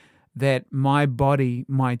saying that my body,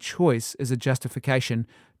 my choice is a justification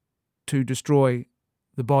to destroy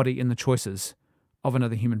the body and the choices of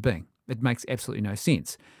another human being. It makes absolutely no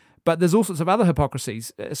sense. But there's all sorts of other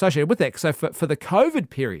hypocrisies associated with that. So for the COVID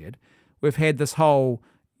period, we've had this whole,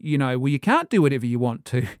 well, you can't do whatever you want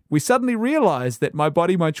to. We suddenly realise that my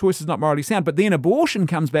body, my choice is not morally sound. But then abortion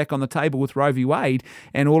comes back on the table with Roe v. Wade,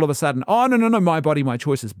 and all of a sudden, oh, no, my body, my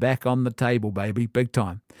choice is back on the table, baby, big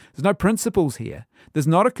time. There's no principles here. There's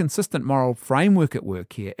not a consistent moral framework at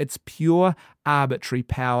work here. It's pure arbitrary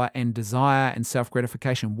power and desire and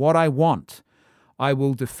self-gratification. What I want, I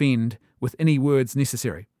will defend with any words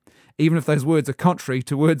necessary, even if those words are contrary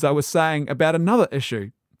to words I was saying about another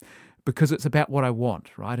issue, because it's about what I want,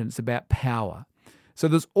 right? And it's about power. So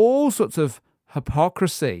there's all sorts of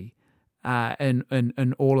hypocrisy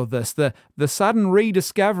in all of this. The sudden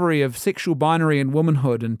rediscovery of sexual binary and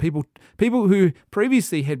womanhood, and people who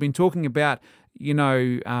previously had been talking about,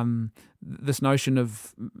 this notion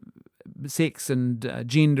of sex and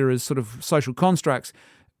gender as sort of social constructs,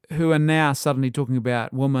 who are now suddenly talking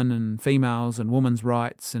about women and females and women's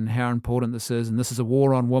rights and how important this is, and this is a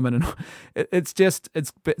war on women. And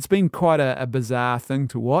it's been quite a bizarre thing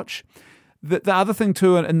to watch. The other thing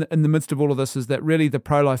too, in the midst of all of this, is that really the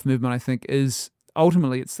pro-life movement, I think, is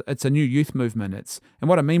ultimately it's a new youth movement. And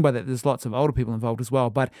what I mean by that, there's lots of older people involved as well,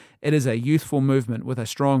 but it is a youthful movement with a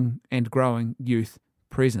strong and growing youth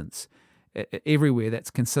presence. Everywhere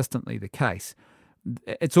that's consistently the case.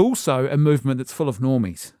 It's also a movement that's full of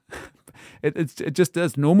normies. It just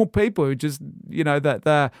is normal people who just,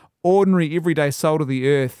 they're ordinary, everyday, salt of the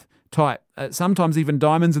earth type, sometimes even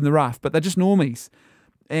diamonds in the rough, but they're just normies.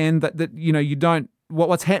 And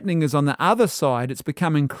what's happening is on the other side, it's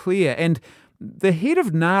becoming clear. And the head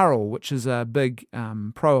of NARAL, which is a big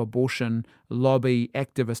pro-abortion lobby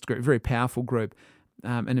activist group, very powerful group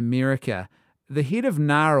in America, the head of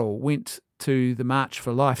NARAL went to the March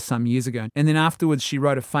for Life some years ago. And then afterwards, she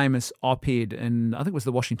wrote a famous op-ed in, I think it was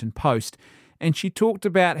the Washington Post, and she talked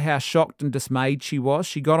about how shocked and dismayed she was.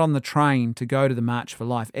 She got on the train to go to the March for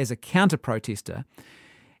Life as a counter-protester.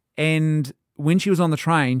 And when she was on the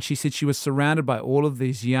train, she said she was surrounded by all of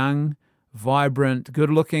these young, vibrant,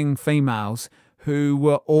 good-looking females who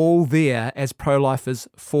were all there as pro-lifers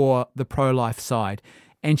for the pro-life side.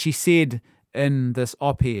 And she said in this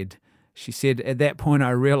op-ed, she said, at that point, I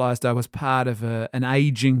realised I was part of an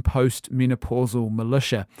ageing post-menopausal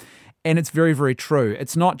militia. And it's very, very true.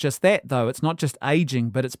 It's not just that, though. It's not just ageing,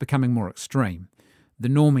 but it's becoming more extreme. The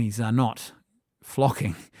normies are not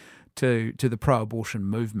flocking to the pro-abortion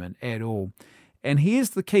movement at all. And here's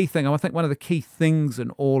the key thing. I think one of the key things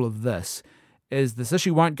in all of this is this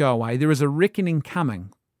issue won't go away. There is a reckoning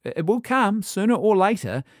coming. It will come sooner or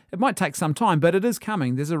later. It might take some time, but it is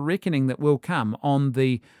coming. There's a reckoning that will come on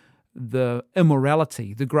the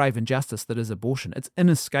immorality, the grave injustice that is abortion. It's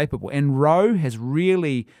inescapable. And Roe has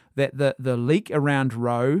really, the leak around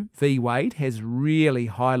Roe v. Wade has really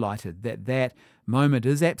highlighted that moment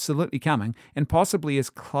is absolutely coming, and possibly is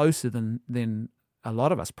closer than a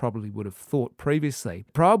lot of us probably would have thought previously.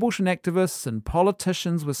 Pro-abortion activists and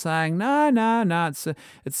politicians were saying, no,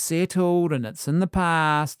 it's settled and it's in the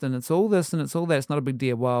past and it's all this and it's all that. It's not a big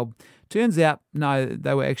deal. Well, turns out, no,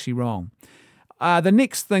 they were actually wrong. The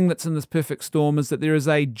next thing that's in this perfect storm is that there is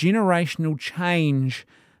a generational change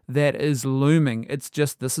that is looming. It's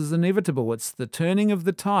just, this is inevitable. It's the turning of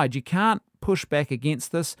the tide. You can't push back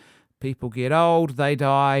against this. People get old, they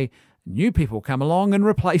die, new people come along and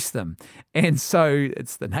replace them. And so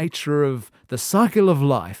it's the nature of the cycle of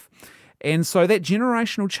life. And so that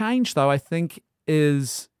generational change, though, I think it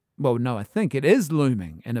is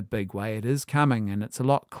looming in a big way. It is coming, and it's a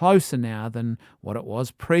lot closer now than what it was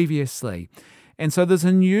previously. And so there's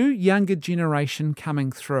a new, younger generation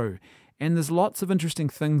coming through, and there's lots of interesting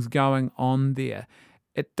things going on there.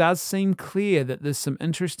 It does seem clear that there's some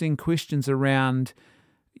interesting questions around,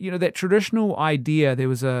 that traditional idea. There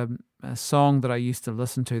was a song that I used to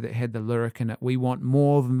listen to that had the lyric in it, "We want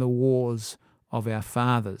more than the wars of our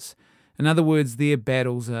fathers." In other words, their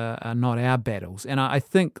battles are not our battles. And I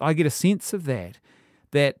think I get a sense of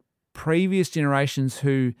that previous generations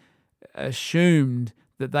who assumed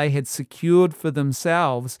that they had secured for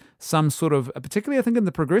themselves some sort of, particularly I think in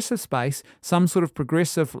the progressive space, some sort of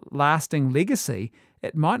progressive lasting legacy,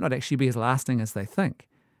 it might not actually be as lasting as they think,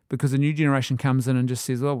 because a new generation comes in and just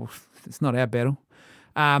says, well, it's not our battle.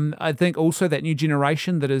 I think also that new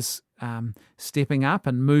generation that is stepping up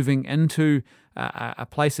and moving into a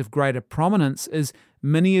place of greater prominence is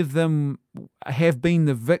many of them have been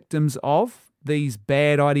the victims of these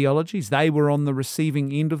bad ideologies. They were on the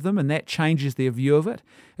receiving end of them, and that changes their view of it.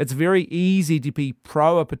 It's very easy to be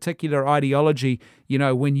pro a particular ideology,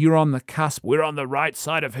 when you're on the cusp. We're on the right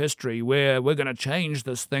side of history, where we're going to change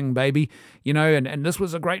this thing, baby, and this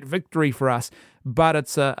was a great victory for us. But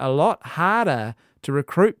it's a lot harder to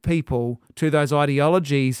recruit people to those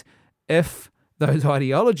ideologies if those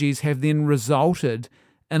ideologies have then resulted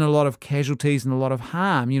in a lot of casualties and a lot of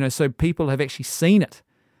harm, so people have actually seen it.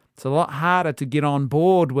 It's a lot harder to get on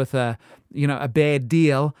board with a bad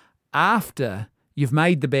deal after you've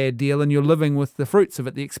made the bad deal and you're living with the fruits of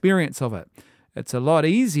it, the experience of it. It's a lot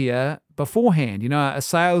easier beforehand. A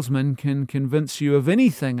salesman can convince you of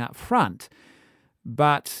anything up front,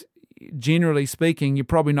 but generally speaking, you're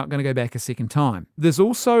probably not going to go back a second time. There's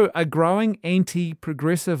also a growing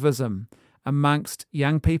anti-progressivism amongst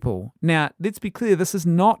young people. Now, let's be clear, this is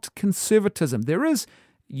not conservatism. There is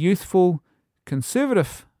youthful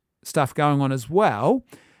conservative stuff going on as well,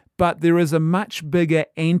 but there is a much bigger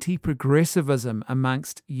anti-progressivism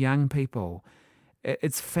amongst young people.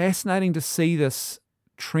 It's fascinating to see this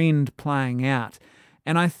trend playing out.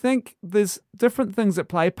 And I think there's different things at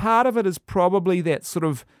play. Part of it is probably that sort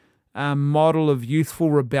of model of youthful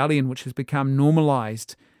rebellion, which has become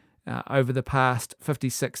normalized over the past 50,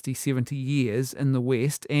 60, 70 years in the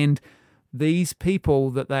West. And these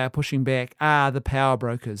people that they are pushing back are the power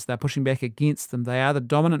brokers. They're pushing back against them. They are the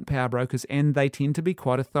dominant power brokers, and they tend to be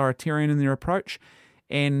quite authoritarian in their approach.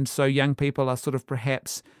 And so young people are sort of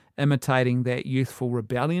perhaps imitating that youthful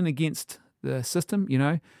rebellion against the system,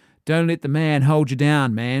 Don't let the man hold you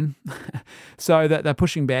down, man. So that they're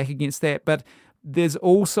pushing back against that. But there's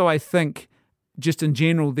also, I think, just in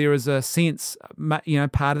general, there is a sense,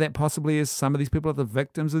 part of that possibly is some of these people are the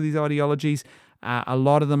victims of these ideologies. A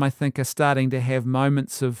lot of them, I think, are starting to have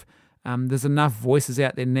moments of, there's enough voices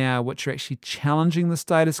out there now which are actually challenging the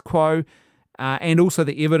status quo. And also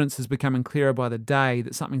the evidence is becoming clearer by the day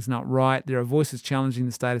that something's not right. There are voices challenging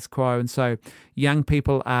the status quo. And so young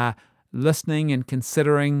people are listening and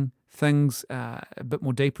considering things a bit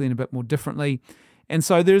more deeply and a bit more differently. And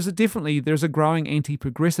so there's a growing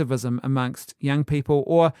anti-progressivism amongst young people,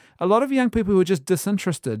 or a lot of young people who are just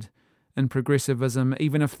disinterested in progressivism,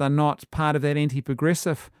 even if they're not part of that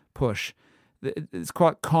anti-progressive push. It's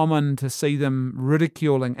quite common to see them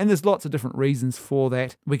ridiculing, and there's lots of different reasons for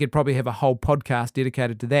that. We could probably have a whole podcast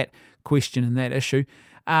dedicated to that question and that issue.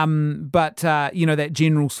 But that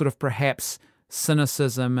general sort of perhaps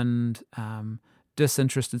cynicism and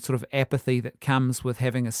disinterested sort of apathy that comes with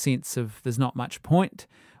having a sense of there's not much point,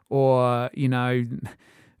 or,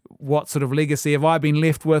 what sort of legacy have I been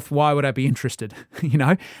left with? Why would I be interested?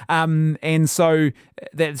 And so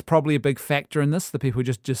that's probably a big factor in this. The people are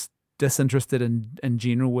just disinterested in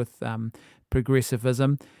general with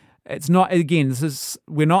progressivism. It's not, again,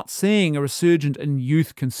 we're not seeing a resurgence in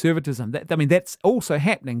youth conservatism. That's also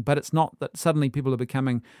happening, but it's not that suddenly people are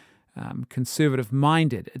becoming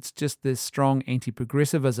conservative-minded. It's just this strong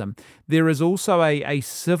anti-progressivism. There is also a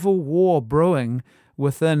civil war brewing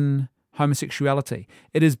within homosexuality.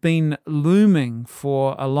 It has been looming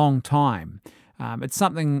for a long time. It's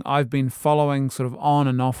something I've been following sort of on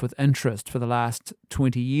and off with interest for the last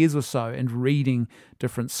 20 years or so, and reading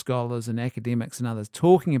different scholars and academics and others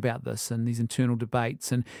talking about this and these internal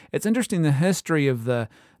debates. And it's interesting, the history of the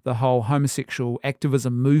whole homosexual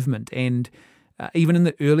activism movement, and even in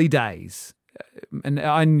the early days, and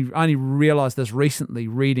I only realised this recently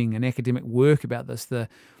reading an academic work about this, the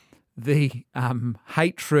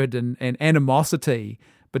hatred and animosity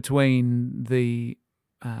between the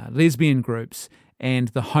lesbian groups and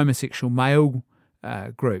the homosexual male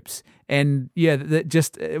groups. And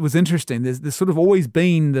it was interesting. There's sort of always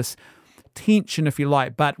been this tension, if you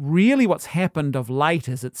like, but really what's happened of late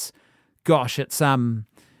is the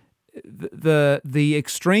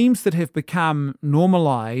extremes that have become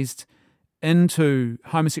normalized into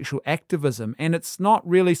homosexual activism. And it's not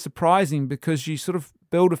really surprising, because you sort of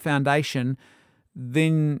build a foundation,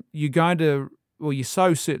 then you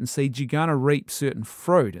sow certain seeds, you're going to reap certain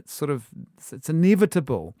fruit. It's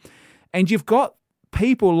inevitable. And you've got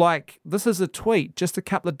people like, this is a tweet just a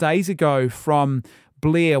couple of days ago from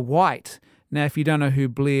Blair White. Now, if you don't know who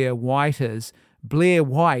Blair White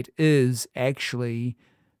is actually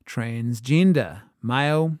transgender,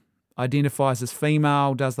 male, identifies as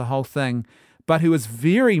female, does the whole thing, but who is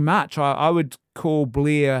very much, I would call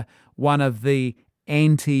Blair one of the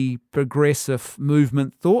anti-progressive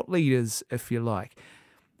movement thought leaders, if you like.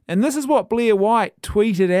 And this is what Blair White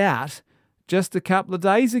tweeted out just a couple of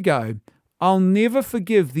days ago. I'll never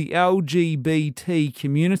forgive the LGBT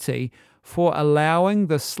community for allowing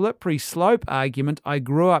the slippery slope argument I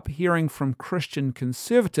grew up hearing from Christian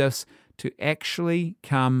conservatives to actually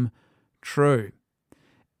come true.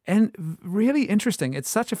 And really interesting. It's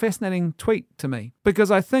such a fascinating tweet to me because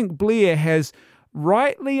I think Blair has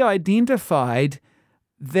rightly identified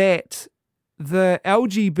that the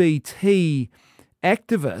LGBT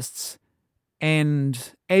activists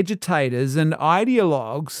and agitators and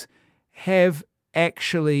ideologues have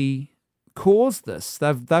actually caused this.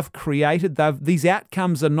 They've created, these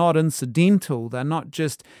outcomes are not incidental. They're not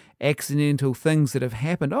just accidental things that have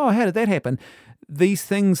happened. Oh, how did that happen? These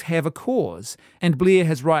things have a cause. And Blair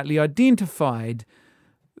has rightly identified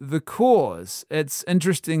the cause. It's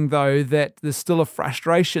interesting, though, that there's still a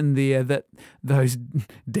frustration there that those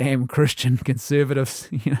damn Christian conservatives,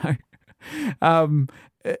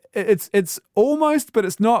 it's almost, but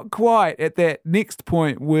it's not quite at that next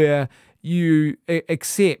point where you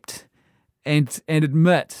accept and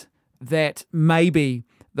admit that maybe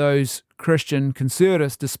those Christian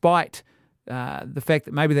conservatives, despite the fact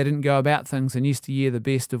that maybe they didn't go about things in yesteryear the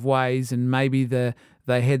best of ways, and maybe they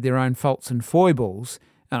had their own faults and foibles,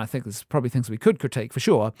 and I think there's probably things we could critique for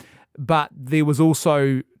sure, but there was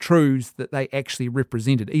also truths that they actually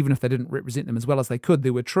represented. Even if they didn't represent them as well as they could,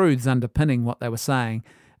 there were truths underpinning what they were saying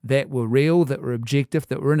that were real, that were objective,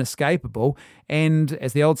 that were inescapable. And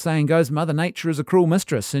as the old saying goes, Mother Nature is a cruel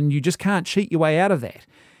mistress, and you just can't cheat your way out of that.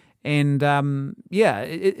 And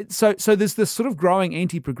so there's this sort of growing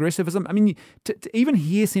anti-progressivism. I mean, to even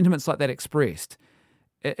hear sentiments like that expressed,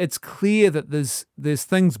 it's clear that there's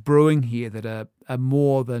things brewing here that are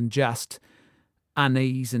more than just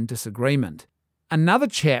unease and disagreement. Another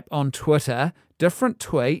chap on Twitter, different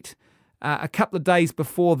tweet, a couple of days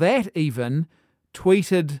before that even,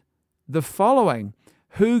 tweeted the following: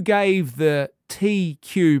 who gave the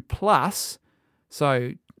TQ plus,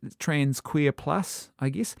 so trans queer plus, I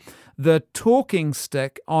guess, the talking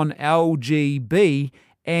stick on LGB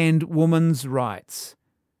and women's rights?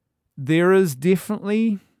 There is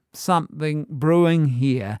definitely something brewing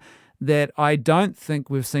here that I don't think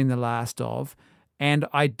we've seen the last of, and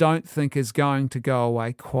I don't think is going to go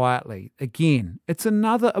away quietly. Again, it's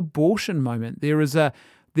another abortion moment. There is a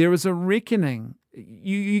reckoning.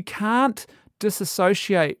 You can't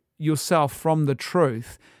disassociate yourself from the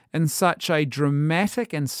truth in such a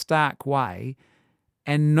dramatic and stark way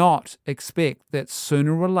and not expect that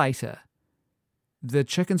sooner or later the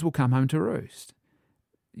chickens will come home to roost.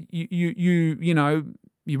 You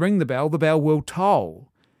ring the bell will toll.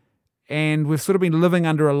 And we've sort of been living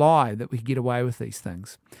under a lie that we could get away with these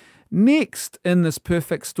things. Next in this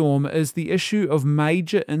perfect storm is the issue of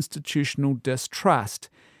major institutional distrust.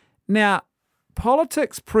 Now,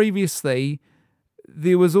 politics previously,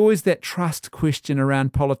 there was always that trust question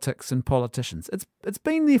around politics and politicians. It's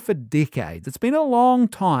been there for decades. It's been a long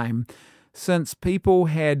time since people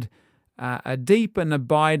had a deep and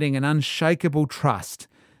abiding and unshakable trust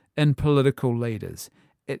in political leaders.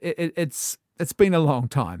 It's been a long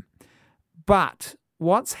time. But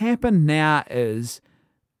what's happened now is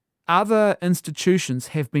other institutions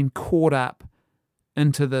have been caught up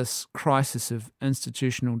into this crisis of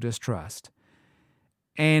institutional distrust.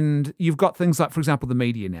 And you've got things like, for example, the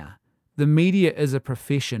media now. The media is a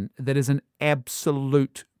profession that is an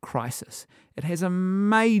absolute crisis. It has a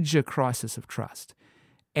major crisis of trust.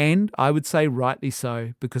 And I would say rightly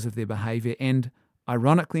so because of their behaviour. And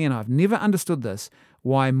ironically, and I've never understood this,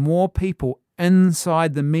 why more people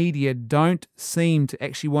inside the media don't seem to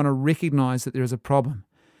actually want to recognise that there is a problem.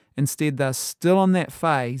 Instead, they're still on that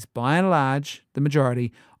phase, by and large, the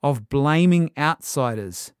majority, of blaming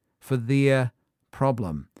outsiders for their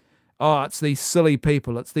problem. Oh, it's these silly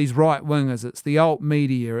people, it's these right-wingers, it's the alt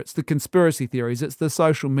media, it's the conspiracy theories, it's the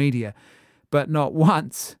social media. But not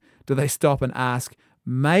once do they stop and ask,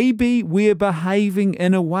 maybe we're behaving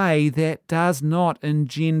in a way that does not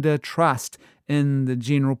engender trust in the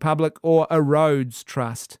general public or erodes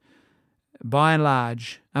trust, by and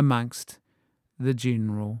large, amongst the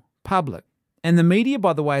general public. And the media,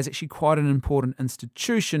 by the way, is actually quite an important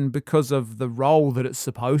institution because of the role that it's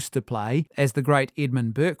supposed to play, as the great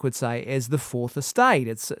Edmund Burke would say, as the fourth estate.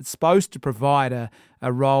 It's supposed to provide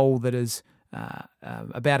a role that is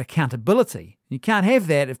about accountability. You can't have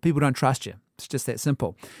that if people don't trust you. It's just that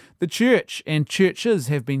simple. The church and churches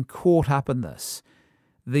have been caught up in this.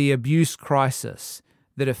 The abuse crisis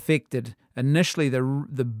that affected initially the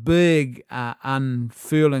big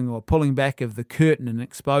unfurling or pulling back of the curtain and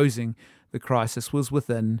exposing the crisis was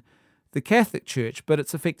within the Catholic Church, but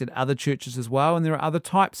it's affected other churches as well, and there are other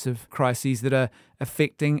types of crises that are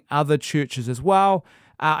affecting other churches as well.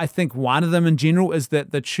 I think one of them in general is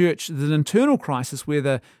that the church, there's an internal crisis where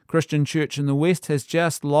the Christian church in the West has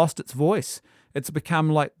just lost its voice. It's become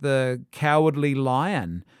like the cowardly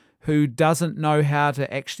lion who doesn't know how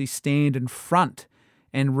to actually stand in front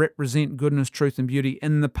and represent goodness, truth, and beauty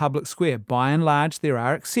in the public square. By and large, there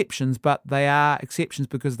are exceptions, but they are exceptions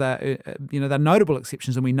because they're notable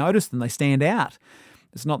exceptions, and we notice them. They stand out.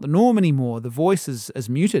 It's not the norm anymore. The voice is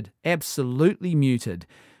muted, absolutely muted,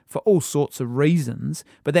 for all sorts of reasons.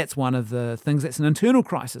 But that's one of the things that's an internal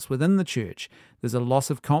crisis within the church. There's a loss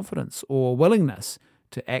of confidence or willingness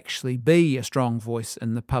to actually be a strong voice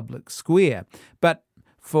in the public square. But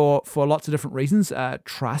for lots of different reasons,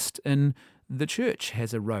 trust in the church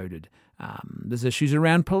has eroded. There's issues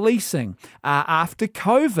around policing. After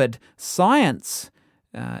COVID, science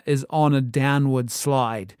is on a downward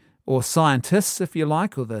slide, or scientists, if you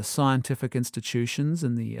like, or the scientific institutions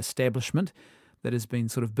and the establishment that has been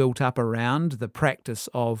sort of built up around the practice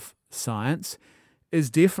of science is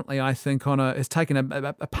definitely, I think, has taken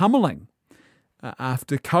a pummeling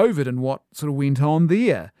after COVID and what sort of went on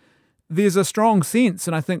there. There's a strong sense,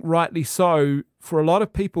 and I think rightly so, for a lot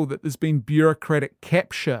of people that there's been bureaucratic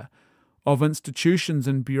capture of institutions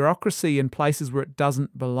and bureaucracy in places where it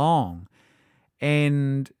doesn't belong.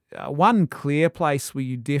 And one clear place where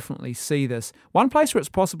you definitely see this, one place where it's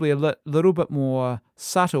possibly a little bit more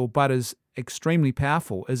subtle but is extremely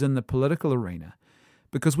powerful, is in the political arena.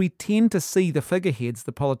 Because we tend to see the figureheads,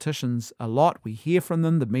 the politicians, a lot. We hear from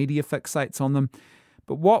them, the media fixates on them.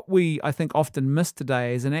 But what we, I think, often miss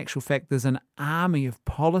today is, in actual fact, there's an army of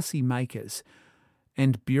policymakers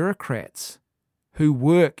and bureaucrats who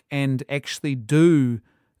work and actually do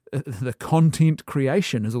the content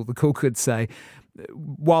creation, as all the cool kids say,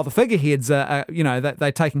 while the figureheads are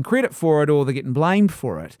they're taking credit for it or they're getting blamed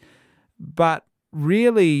for it. But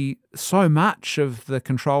really, so much of the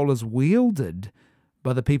control is wielded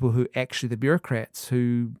by the people who actually, the bureaucrats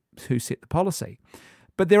who set the policy.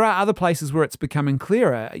 But there are other places where it's becoming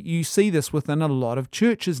clearer. You see this within a lot of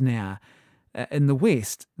churches now in the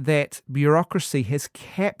West, that bureaucracy has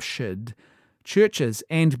captured churches,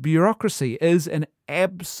 and bureaucracy is an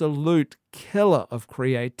absolute killer of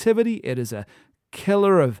creativity. It is a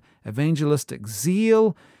killer of evangelistic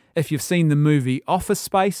zeal. If you've seen the movie Office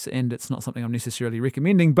Space, and it's not something I'm necessarily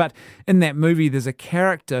recommending, but in that movie there's a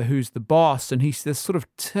character who's the boss, and he's this sort of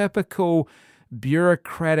typical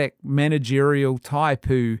bureaucratic managerial type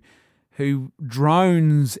who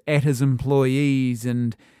drones at his employees,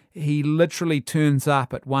 and he literally turns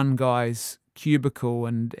up at one guy's cubicle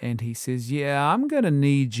and he says, "Yeah, I'm going to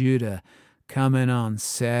need you to come in on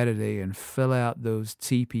Saturday and fill out those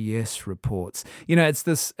TPS reports."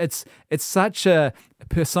 It's such a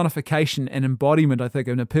personification and embodiment, I think,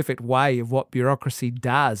 in a perfect way of what bureaucracy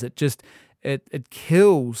does. It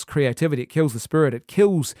kills creativity, it kills the spirit, it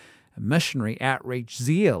kills missionary outreach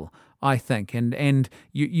zeal, I think. And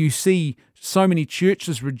you see so many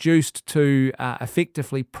churches reduced to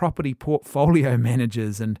effectively property portfolio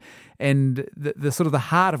managers, and the sort of the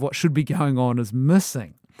heart of what should be going on is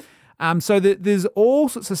missing. So there's all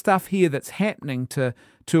sorts of stuff here that's happening to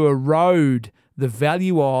erode the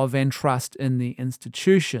value of and trust in the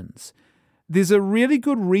institutions. There's a really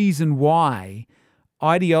good reason why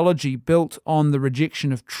ideology built on the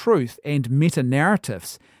rejection of truth and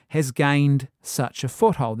meta-narratives has gained such a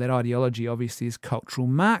foothold. That ideology obviously is cultural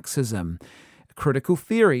Marxism, critical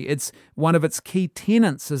theory. It's one of its key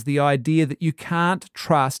tenets is the idea that you can't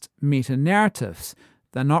trust meta-narratives.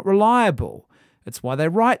 They're not reliable. It's why they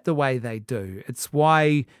write the way they do. It's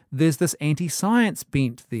why there's this anti-science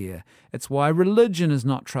bent there. It's why religion is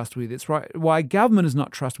not trustworthy. It's why government is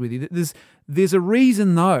not trustworthy. There's a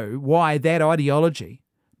reason, though, why that ideology,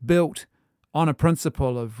 built on a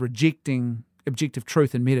principle of rejecting objective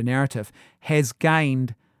truth and meta-narrative, has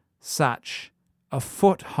gained such a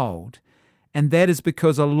foothold. And that is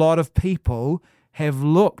because a lot of people have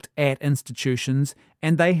looked at institutions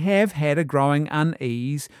and they have had a growing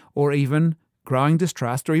unease or even growing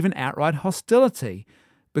distrust or even outright hostility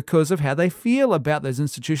because of how they feel about those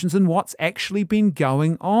institutions and what's actually been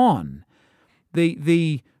going on.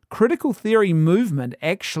 The critical theory movement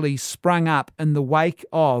actually sprung up in the wake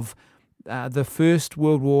of the First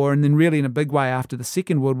World War, and then really in a big way after the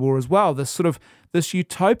Second World War as well. This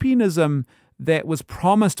utopianism that was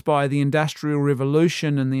promised by the Industrial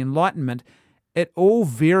Revolution and the Enlightenment, it all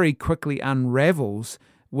very quickly unravels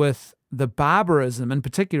with the barbarism, in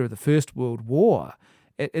particular of the First World War.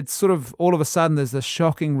 It's sort of all of a sudden there's this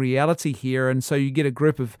shocking reality here, and so you get a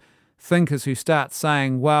group of thinkers who start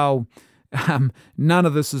saying, well, none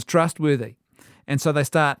of this is trustworthy. And so they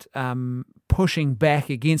start pushing back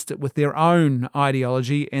against it with their own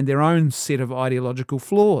ideology and their own set of ideological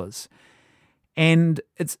flaws. And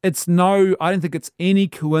I don't think it's any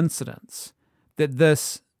coincidence that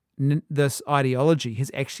this ideology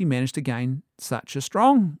has actually managed to gain such a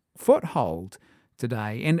strong foothold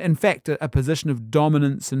today, and in fact a position of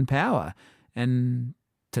dominance and power in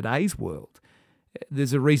today's world.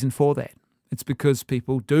 There's a reason for that. It's because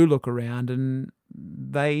people do look around and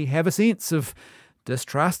they have a sense of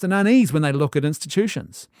distrust and unease when they look at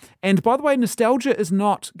institutions. And by the way, nostalgia is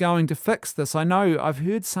not going to fix this. I know I've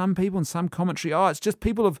heard some people in some commentary, it's just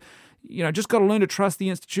people have, just got to learn to trust the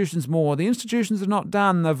institutions more. The institutions are not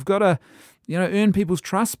done. They've got to, earn people's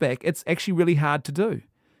trust back. It's actually really hard to do.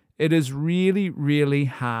 It is really, really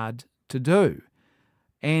hard to do.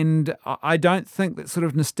 And I don't think that sort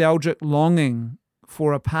of nostalgic longing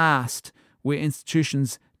for a past where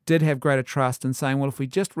institutions did have greater trust and saying, well, if we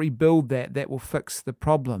just rebuild that will fix the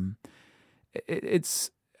problem.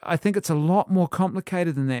 I think it's a lot more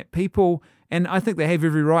complicated than that. People, and I think they have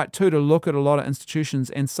every right to look at a lot of institutions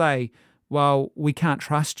and say, well, we can't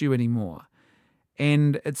trust you anymore.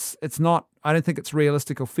 And it's not, I don't think it's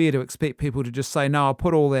realistic or fair to expect people to just say, no, I'll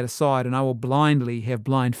put all that aside and I will blindly have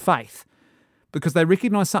blind faith. Because they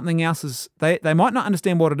recognise something else is, they might not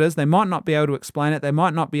understand what it is, they might not be able to explain it, they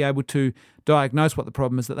might not be able to diagnose what the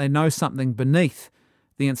problem is, that they know something beneath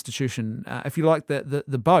the institution. If you like,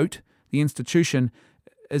 the boat, the institution,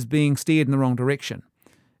 is being steered in the wrong direction.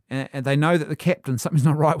 And they know that something's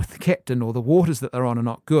not right with the captain, or the waters that they're on are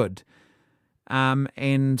not good.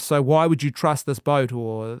 And so why would you trust this boat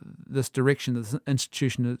or this direction that this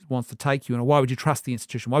institution wants to take you in? Or why would you trust the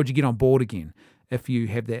institution? Why would you get on board again if you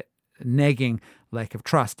have that nagging lack of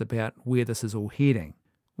trust about where this is all heading?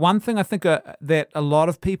 One thing I think that a lot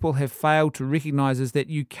of people have failed to recognise is that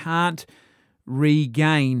you can't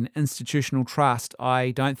regain institutional trust,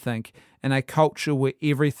 I don't think, in a culture where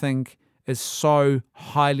everything is so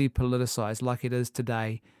highly politicised like it is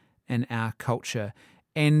today in our culture.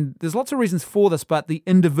 And there's lots of reasons for this, but the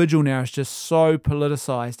individual now is just so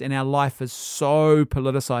politicised and our life is so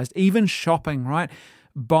politicised. Even shopping, right?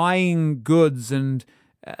 Buying goods and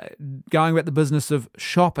going about the business of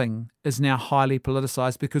shopping is now highly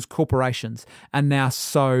politicised because corporations are now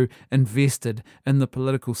so invested in the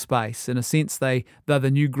political space. In a sense, they're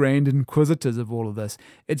the new grand inquisitors of all of this.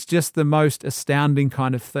 It's just the most astounding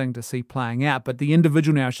kind of thing to see playing out. But the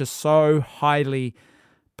individual now is just so highly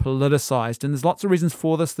politicised, and there's lots of reasons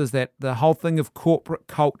for this. There's that the whole thing of corporate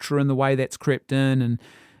culture and the way that's crept in, and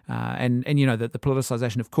the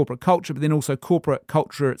politicisation of corporate culture, but then also corporate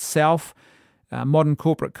culture itself. Modern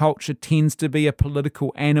corporate culture tends to be a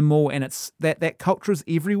political animal, and it's that culture is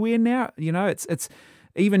everywhere now. It's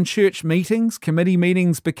even church meetings, committee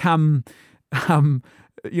meetings become,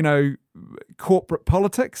 corporate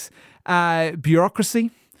politics.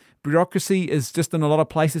 Bureaucracy is just in a lot of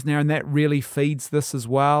places now, and that really feeds this as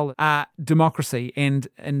well. Democracy and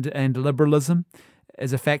liberalism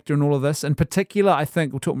is a factor in all of this. In particular, I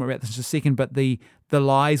think we'll talk more about this in a second, but the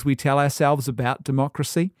lies we tell ourselves about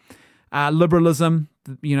democracy. Liberalism,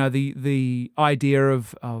 the idea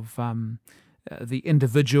of the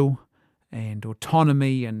individual and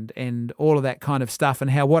autonomy and all of that kind of stuff,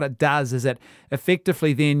 and how what it does is that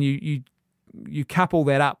effectively then you couple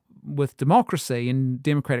that up with democracy and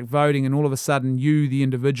democratic voting, and all of a sudden you, the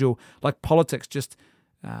individual, like politics, just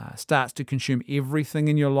starts to consume everything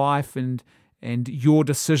in your life, and your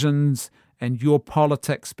decisions and your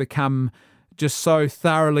politics become just so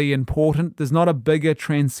thoroughly important. There's not a bigger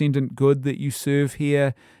transcendent good that you serve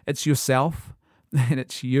here. It's yourself, and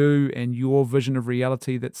it's you and your vision of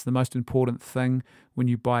reality that's the most important thing when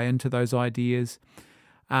you buy into those ideas.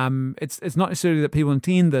 It's not necessarily that people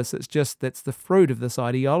intend this, it's just that's the fruit of this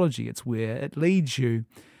ideology. It's where it leads you.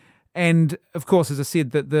 And of course, as I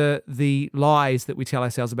said, that the lies that we tell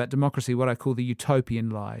ourselves about democracy, what I call the utopian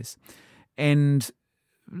lies. And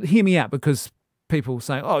hear me out, because people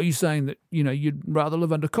say, oh, you're saying that, you'd rather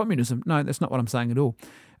live under communism. No, that's not what I'm saying at all.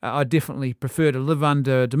 I definitely prefer to live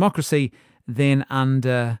under democracy than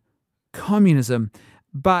under communism.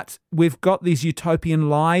 But we've got these utopian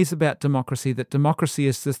lies about democracy, that democracy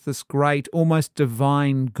is just this great, almost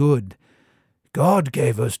divine good. God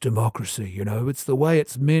gave us democracy, it's the way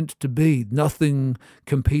it's meant to be. Nothing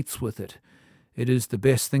competes with it. It is the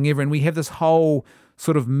best thing ever. And we have this whole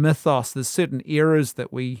sort of mythos. There's certain eras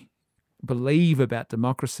that we believe about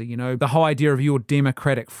democracy, the whole idea of your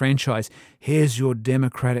democratic franchise. Here's your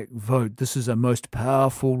democratic vote. This is a most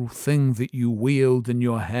powerful thing that you wield in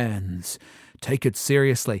your hands. Take it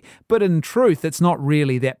seriously. But in truth, it's not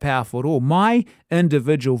really that powerful at all. My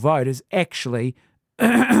individual vote is actually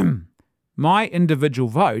My individual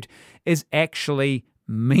vote is actually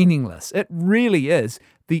meaningless. It really is.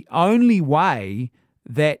 The only way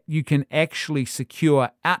that you can actually secure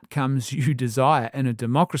outcomes you desire in a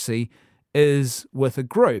democracy is with a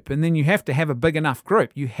group. And then you have to have a big enough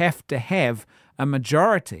group. You have to have a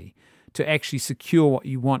majority to actually secure what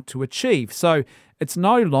you want to achieve. So it's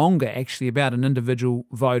no longer actually about an individual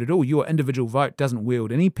vote at all. Your individual vote doesn't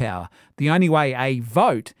wield any power. The only way a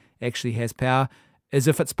vote actually has power is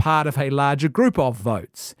if it's part of a larger group of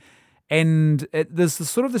votes. And there's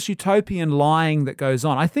this utopian lying that goes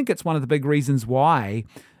on. I think it's one of the big reasons why,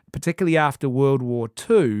 particularly after World War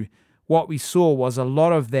II, what we saw was a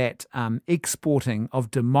lot of that exporting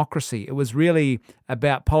of democracy. It was really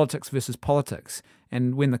about politics versus politics.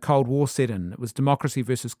 And when the Cold War set in, it was democracy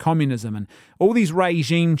versus communism, and all these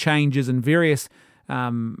regime changes and various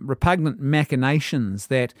repugnant machinations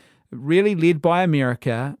that really led by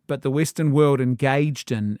America, but the Western world engaged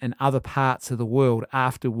in other parts of the world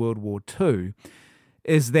after World War II,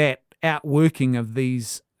 is that outworking of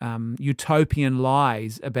these utopian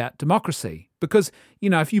lies about democracy. Because,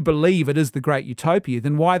 if you believe it is the great utopia,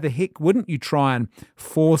 then why the heck wouldn't you try and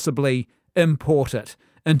forcibly import it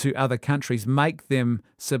into other countries, make them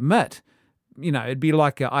submit? It'd be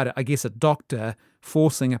like, a doctor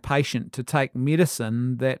forcing a patient to take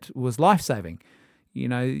medicine that was life-saving.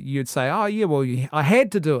 You'd say, oh, yeah, well, I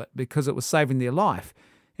had to do it because it was saving their life.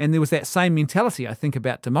 And there was that same mentality, I think,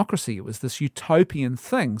 about democracy. It was this utopian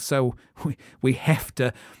thing. So we have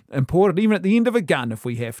to import it, even at the end of a gun if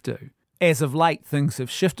we have to. As of late, things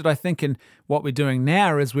have shifted, I think, and what we're doing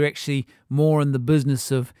now is we're actually more in the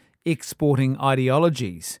business of exporting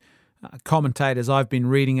ideologies. Commentators I've been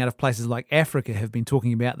reading out of places like Africa have been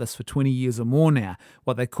talking about this for 20 years or more now,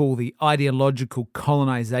 what they call the ideological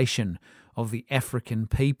colonization of the African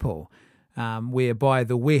people, whereby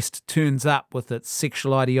the West turns up with its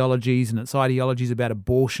sexual ideologies and its ideologies about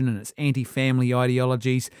abortion and its anti-family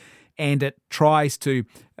ideologies, and it tries to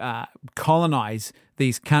colonize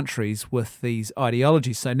these countries with these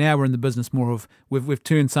ideologies. So now we're in the business more of, we've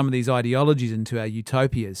turned some of these ideologies into our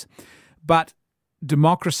utopias. But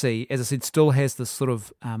democracy, as I said, still has this sort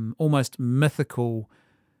of almost mythical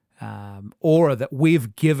aura that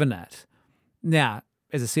we've given it. Now,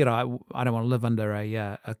 as I said, I don't want to live under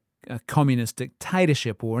a communist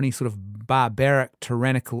dictatorship or any sort of barbaric,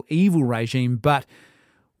 tyrannical, evil regime, but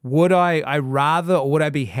would I rather, or would I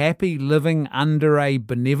be happy living under a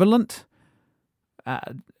benevolent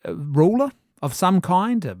ruler of some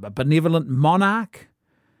kind, a benevolent monarch,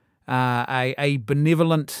 a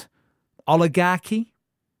benevolent oligarchy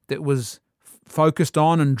that was focused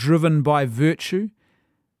on and driven by virtue,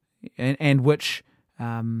 and which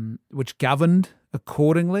governed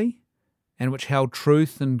accordingly, and which held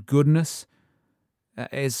truth and goodness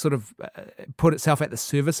as sort of put itself at the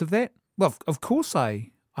service of that? Well, of course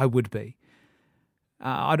I would be.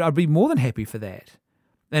 I'd be more than happy for that.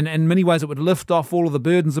 And in many ways it would lift off all of the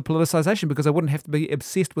burdens of politicization, because I wouldn't have to be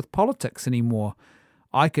obsessed with politics anymore.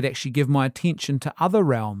 I could actually give my attention to other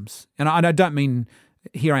realms. And I don't mean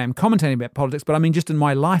here I am commentating about politics, but I mean just in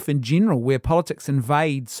my life in general, where politics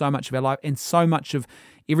invades so much of our life, and so much of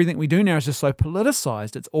everything we do now is just so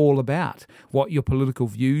politicized. It's all about what your political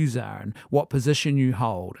views are and what position you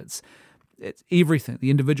hold. It's everything. The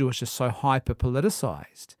individual is just so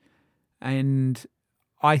hyper-politicized. And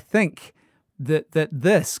I think that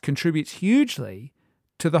this contributes hugely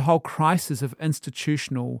to the whole crisis of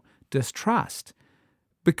institutional distrust.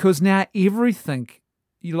 Because now everything,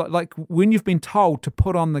 like when you've been told to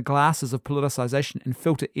put on the glasses of politicization and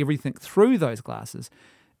filter everything through those glasses,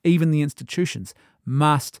 even the institutions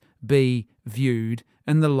must be viewed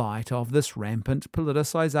in the light of this rampant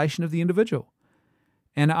politicization of the individual.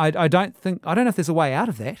 And I don't know if there's a way out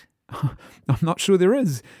of that. I'm not sure there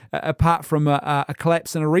is, apart from a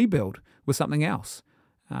collapse and a rebuild with something else.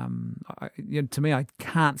 To me, I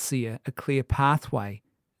can't see a clear pathway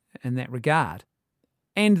in that regard.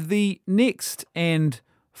 And the next and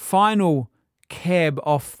final cab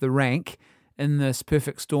off the rank in this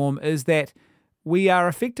perfect storm is that we are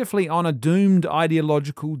effectively on a doomed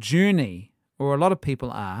ideological journey, or a lot of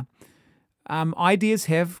people are. Ideas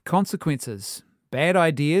have consequences. Bad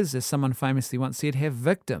ideas, as someone famously once said, have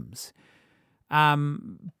victims.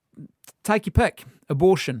 Take your pick.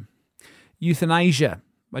 Abortion, euthanasia.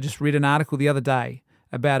 I just read an article the other day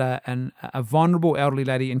about a vulnerable elderly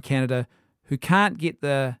lady in Canada who can't get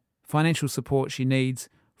the financial support she needs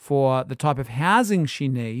for the type of housing she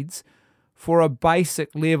needs for a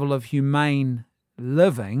basic level of humane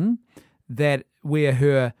living, that where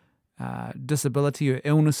her disability or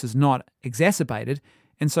illness is not exacerbated.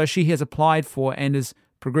 And so she has applied for and is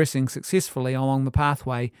progressing successfully along the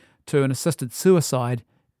pathway to an assisted suicide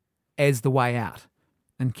as the way out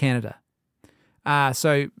in Canada.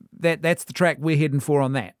 So that's the track we're heading for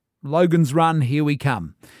on that. Logan's Run, here we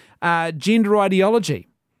come. Gender ideology,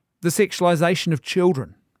 the sexualization of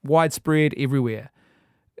children, widespread everywhere.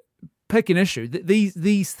 Pick an issue.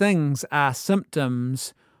 These things are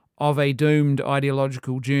symptoms of a doomed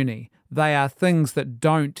ideological journey. They are things that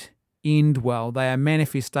don't end well. They are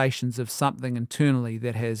manifestations of something internally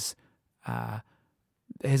that has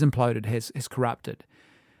imploded, has corrupted.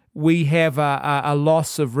 We have a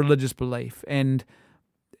loss of religious belief, and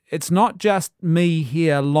it's not just me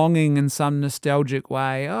here longing in some nostalgic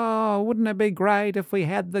way, oh, wouldn't it be great if we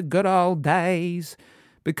had the good old days?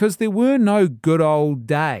 Because there were no good old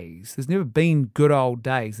days. There's never been good old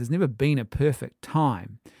days. There's never been a perfect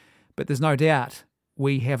time. But there's no doubt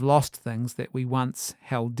we have lost things that we once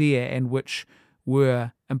held dear and which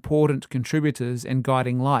were important contributors and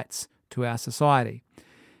guiding lights to our society.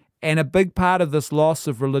 And a big part of this loss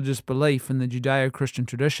of religious belief in the Judeo-Christian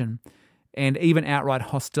tradition, and even outright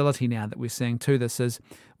hostility now that we're seeing to this, is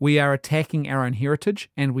we are attacking our own heritage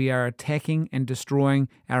and we are attacking and destroying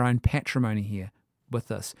our own patrimony here with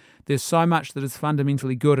this. There's so much that is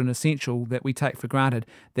fundamentally good and essential that we take for granted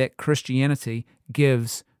that Christianity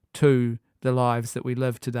gives to the lives that we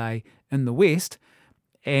live today in the West,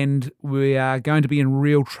 and we are going to be in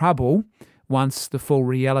real trouble once the full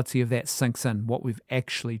reality of that sinks in, what we've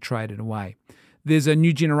actually traded away. There's a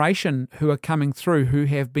new generation who are coming through who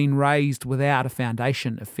have been raised without a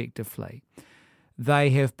foundation effectively. They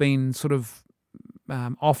have been sort of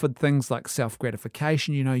offered things like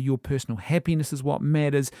self-gratification, your personal happiness is what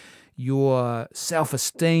matters, your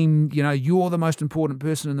self-esteem, you're the most important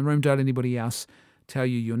person in the room, don't let anybody else tell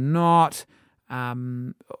you you're not.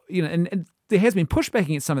 And there has been pushback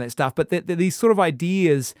against some of that stuff, but these sort of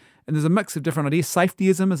ideas, and there's a mix of different ideas.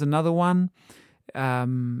 Safetyism is another one.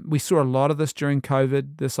 We saw a lot of this during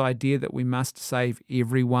COVID, this idea that we must save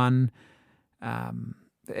everyone.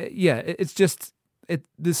 There's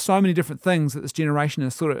so many different things that this generation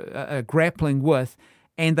is sort of grappling with,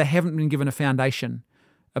 and they haven't been given a foundation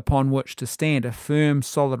upon which to stand, a firm,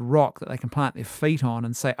 solid rock that they can plant their feet on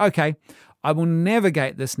and say, okay, I will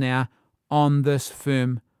navigate this now on this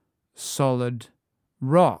firm, solid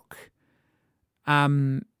rock.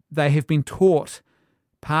 They have been taught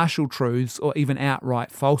partial truths or even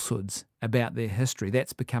outright falsehoods about their history.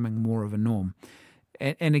 That's becoming more of a norm.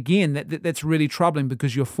 And again, that's really troubling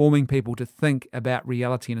because you're forming people to think about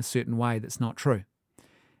reality in a certain way that's not true.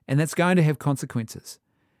 And that's going to have consequences.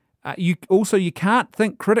 You can't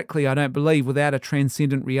think critically, I don't believe, without a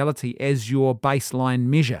transcendent reality as your baseline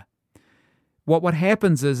measure. What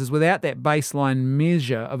happens is without that baseline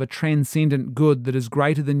measure of a transcendent good that is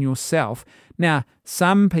greater than yourself. Now,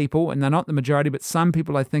 some people, and they're not the majority, but some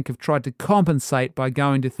people I think have tried to compensate by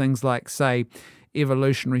going to things like, say,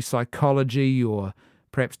 evolutionary psychology or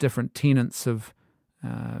perhaps different tenets of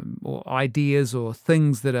or ideas or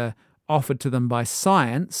things that are offered to them by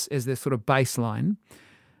science as their sort of baseline.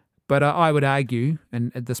 But I would argue,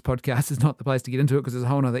 and this podcast is not the place to get into it because there's a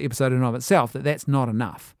whole other episode in and of itself, that's not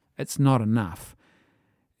enough. It's not enough.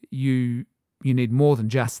 You need more than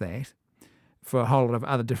just that for a whole lot of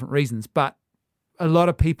other different reasons. But a lot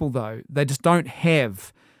of people, though, they just don't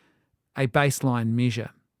have a baseline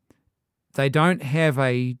measure. They don't have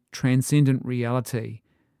a transcendent reality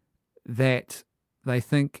that they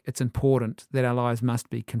think it's important that our lives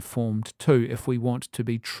must be conformed to if we want to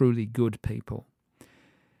be truly good people.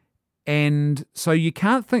 And so you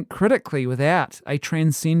can't think critically without a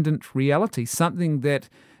transcendent reality, something that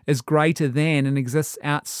is greater than and exists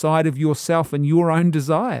outside of yourself and your own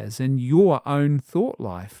desires and your own thought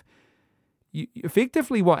life.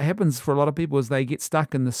 Effectively, what happens for a lot of people is they get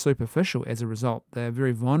stuck in the superficial as a result. They're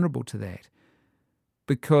very vulnerable to that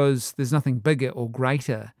because there's nothing bigger or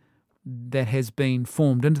greater that has been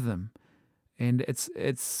formed into them. And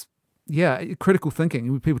it's critical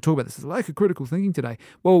thinking. People talk about this as like a critical thinking today.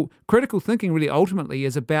 Well, critical thinking really ultimately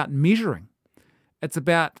is about measuring. It's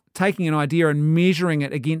about taking an idea and measuring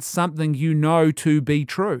it against something you know to be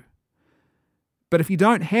true. But if you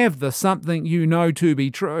don't have the something you know to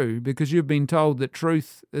be true because you've been told that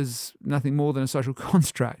truth is nothing more than a social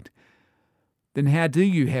construct, then how do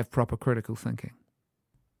you have proper critical thinking?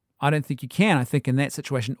 I don't think you can. I think in that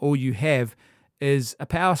situation, all you have is a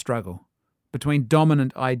power struggle between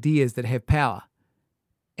dominant ideas that have power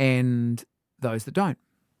and those that don't,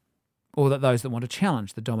 or those that want to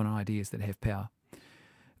challenge the dominant ideas that have power.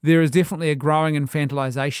 There is definitely a growing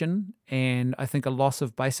infantilization and I think a loss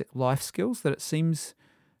of basic life skills that it seems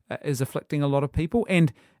is afflicting a lot of people.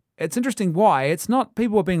 And it's interesting why. It's not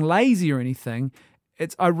people are being lazy or anything.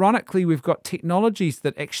 it's ironically we've got technologies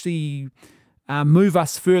that actually move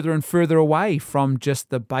us further and further away from just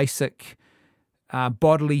the basic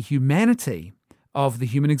bodily humanity of the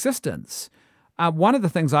human existence. One of the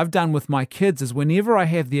things I've done with my kids is whenever I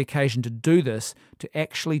have the occasion to do this, to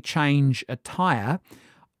actually change a tire,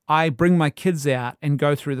 I bring my kids out and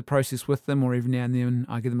go through the process with them, or every now and then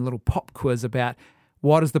I give them a little pop quiz about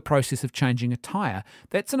what is the process of changing a tire.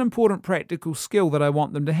 That's an important practical skill that I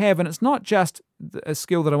want them to have, and it's not just a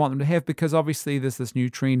skill that I want them to have because obviously there's this new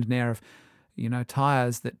trend now of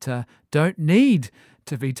tires that don't need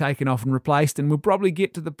to be taken off and replaced, and we'll probably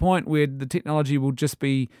get to the point where the technology will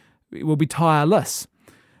be tireless.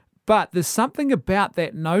 But there's something about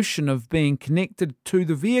that notion of being connected to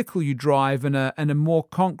the vehicle you drive in a more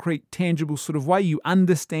concrete, tangible sort of way. You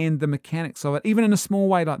understand the mechanics of it, even in a small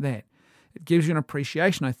way like that. It gives you an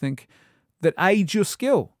appreciation, I think, that aids your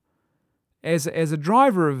skill as a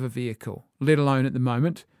driver of a vehicle, let alone at the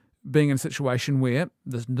moment being in a situation where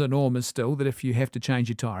the norm is still that if you have to change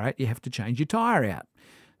your tyre out, you have to change your tyre out.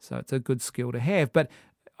 So it's a good skill to have. But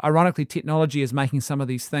ironically, technology is making some of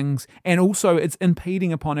these things, and also it's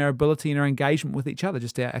impeding upon our ability and our engagement with each other,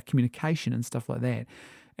 just our communication and stuff like that.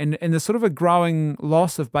 And there's sort of a growing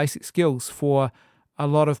loss of basic skills for a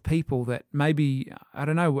lot of people that maybe, I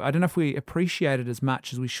don't know if we appreciate it as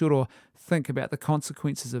much as we should or think about the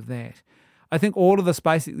consequences of that. I think all of this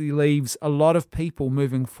basically leaves a lot of people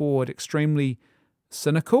moving forward extremely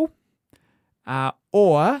cynical, So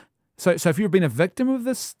if you've been a victim of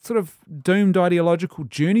this sort of doomed ideological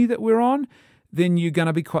journey that we're on, then you're going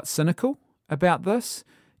to be quite cynical about this.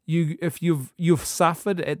 If you've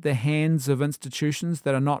suffered at the hands of institutions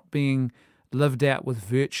that are not being lived out with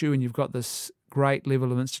virtue, and you've got this great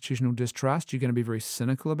level of institutional distrust, you're going to be very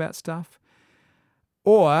cynical about stuff.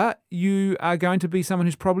 Or you are going to be someone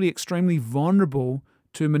who's probably extremely vulnerable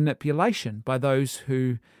to manipulation by those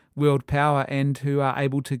who wield power and who are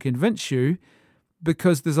able to convince you,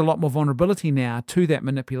 because there's a lot more vulnerability now to that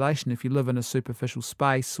manipulation if you live in a superficial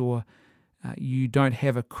space or you don't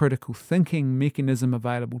have a critical thinking mechanism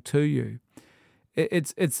available to you.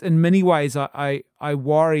 It's in many ways I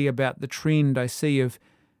worry about the trend I see of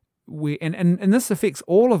and this affects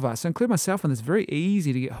all of us, including myself, and it's very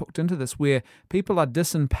easy to get hooked into this, where people are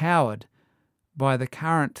disempowered by the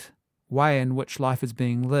current way in which life is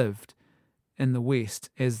being lived in the West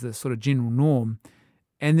as the sort of general norm.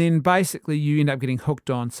 And then basically you end up getting hooked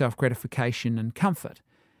on self-gratification and comfort.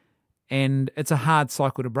 And it's a hard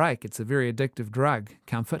cycle to break. It's a very addictive drug,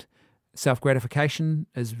 comfort. Self-gratification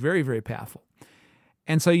is very, very powerful.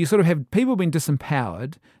 And so you sort of have people being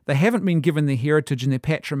disempowered. They haven't been given their heritage and their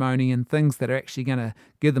patrimony and things that are actually going to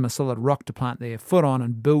give them a solid rock to plant their foot on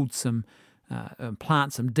and build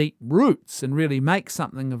plant some deep roots and really make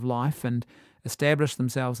something of life and establish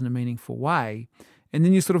themselves in a meaningful way. And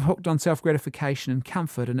then you're sort of hooked on self-gratification and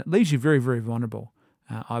comfort, and it leaves you very, very vulnerable,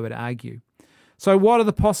 I would argue. So what are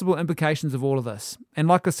the possible implications of all of this? And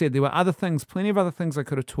like I said, there were plenty of other things I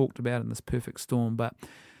could have talked about in this perfect storm, but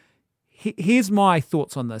here's my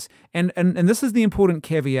thoughts on this. And this is the important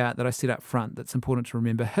caveat that I said up front that's important to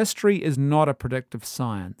remember. History is not a predictive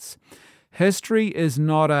science. History is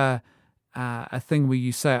not a thing where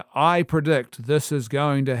you say, I predict this is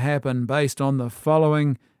going to happen based on the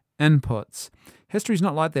following inputs. History is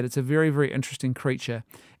not like that. It's a very, very interesting creature.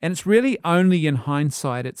 And it's really only in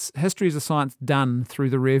hindsight. History is a science done through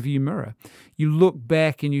the rearview mirror. You look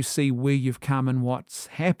back and you see where you've come and what's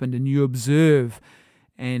happened, and you observe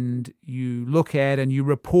and you look at and you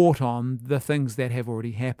report on the things that have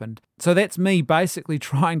already happened. So that's me basically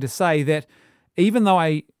trying to say that even though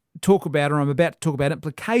I talk about, or I'm about to talk about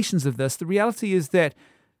implications of this, the reality is that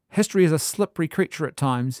history is a slippery creature at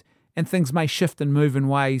times, and things may shift and move in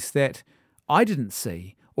ways that I didn't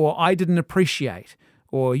see, or I didn't appreciate,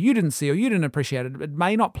 or you didn't see, or you didn't appreciate it. It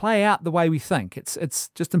may not play out the way we think. It's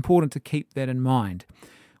just important to keep that in mind.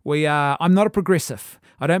 I'm not a progressive.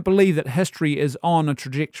 I don't believe that history is on a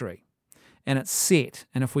trajectory and it's set,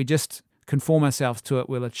 and if we just conform ourselves to it,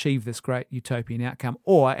 we'll achieve this great utopian outcome.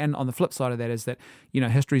 And on the flip side of that is that,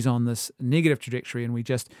 history's on this negative trajectory, and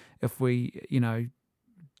if we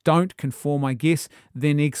don't conform, I guess,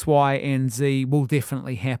 then X, Y, and Z will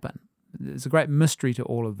definitely happen. There's a great mystery to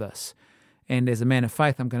all of this. And as a man of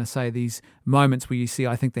faith, I'm going to say these moments where you see,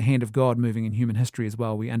 I think, the hand of God moving in human history as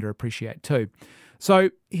well, we underappreciate too. So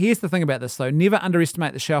here's the thing about this, though. Never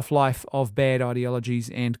underestimate the shelf life of bad ideologies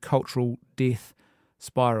and cultural death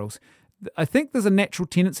spirals. I think there's a natural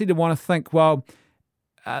tendency to want to think, well,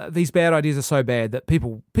 these bad ideas are so bad that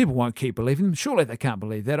people won't keep believing them. Surely they can't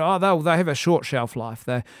believe that. They'll have a short shelf life.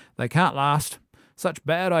 They can't last such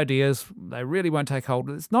bad ideas, they really won't take hold.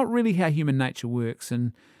 It's not really how human nature works.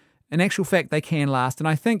 And in actual fact, they can last. And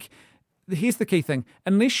I think here's the key thing.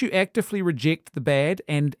 Unless you actively reject the bad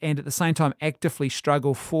and at the same time actively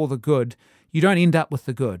struggle for the good, you don't end up with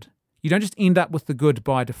the good. You don't just end up with the good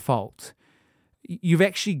by default. You've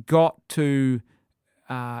actually got to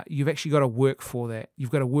work for that. You've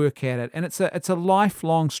got to work at it, and it's a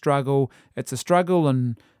lifelong struggle. It's a struggle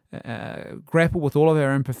and grapple with all of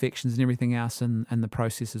our imperfections and everything else in the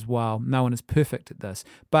process as well. No one is perfect at this,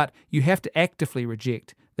 but you have to actively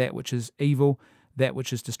reject that which is evil, that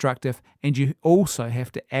which is destructive, and you also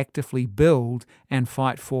have to actively build and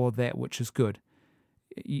fight for that which is good.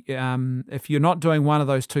 If you're not doing one of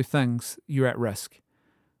those two things, you're at risk.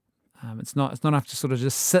 It's not enough to sort of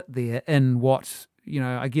just sit there in what,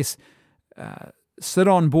 I guess, sit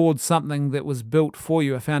on board something that was built for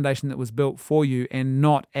you, a foundation that was built for you, and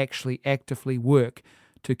not actually actively work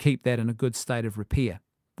to keep that in a good state of repair.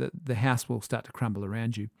 The house will start to crumble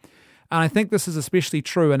around you. And I think this is especially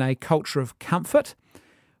true in a culture of comfort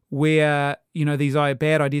where, these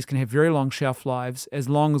bad ideas can have very long shelf lives as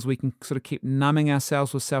long as we can sort of keep numbing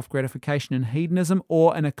ourselves with self-gratification and hedonism,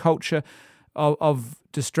 or in a culture of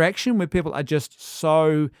distraction where people are just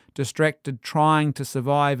so distracted trying to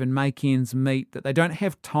survive and make ends meet that they don't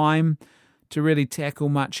have time to really tackle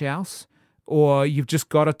much else, or you've just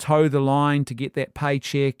got to toe the line to get that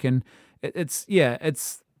paycheck. And it's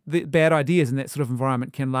the bad ideas in that sort of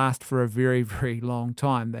environment can last for a very, very long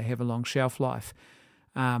time. They have a long shelf life.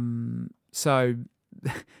 So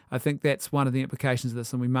I think that's one of the implications of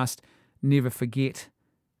this, and we must never forget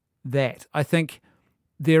that. I think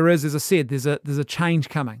there is, as I said, there's a change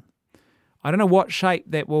coming. I don't know what shape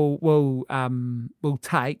that will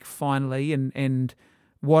take finally, and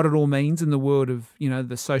what it all means in the world of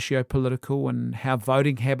the socio-political, and how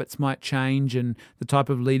voting habits might change, and the type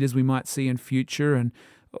of leaders we might see in future, and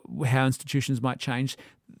how institutions might change.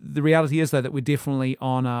 The reality is, though, that we're definitely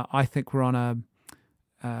on a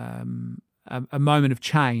moment of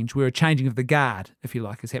change, where a changing of the guard, if you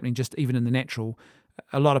like, is happening just even in the natural.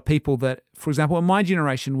 A lot of people that, for example, in my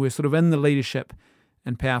generation, were sort of in the leadership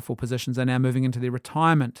and powerful positions are now moving into their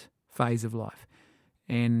retirement phase of life.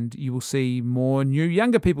 And you will see more new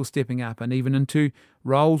younger people stepping up and even into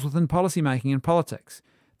roles within policymaking and politics.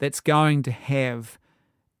 That's going to have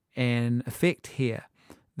an effect here.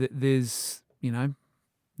 There's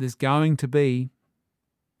going to be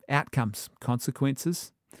outcomes,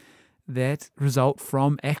 consequences that result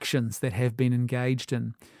from actions that have been engaged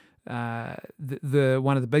in. One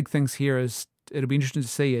of the big things here is it'll be interesting to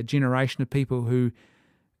see a generation of people who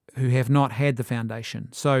have not had the foundation.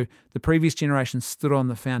 So the previous generation stood on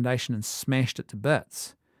the foundation and smashed it to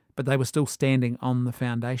bits, but they were still standing on the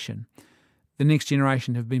foundation. The next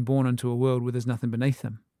generation have been born into a world where there's nothing beneath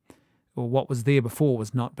them, or what was there before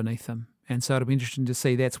was not beneath them. And so it'll be interesting to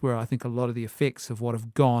see. That's where I think a lot of the effects of what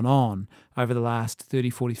have gone on over the last 30,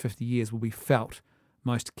 40, 50 years will be felt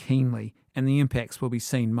most keenly, and the impacts will be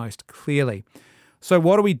seen most clearly. So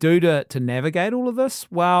what do we do to navigate all of this?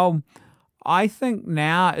 Well, I think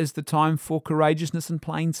now is the time for courageousness and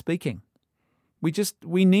plain speaking.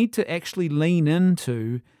 We need to actually lean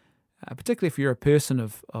into, particularly if you're a person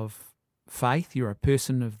of faith, you're a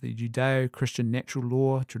person of the Judeo-Christian natural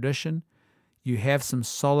law tradition, you have some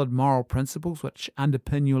solid moral principles which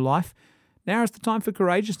underpin your life. Now is the time for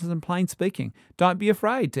courageousness and plain speaking. Don't be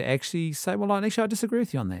afraid to actually say, well, actually, I disagree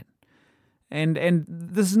with you on that. And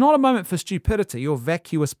this is not a moment for stupidity or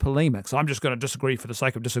vacuous polemics. I'm just going to disagree for the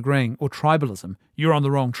sake of disagreeing, or tribalism. You're on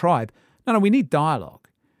the wrong tribe. No, we need dialogue.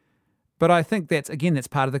 But I think that's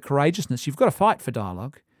part of the courageousness. You've got to fight for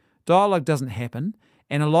dialogue. Dialogue doesn't happen.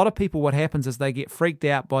 And a lot of people, what happens is they get freaked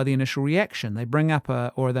out by the initial reaction. They bring up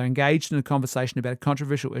or they're engaged in a conversation about a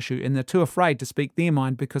controversial issue, and they're too afraid to speak their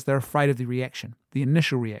mind because they're afraid of the reaction, the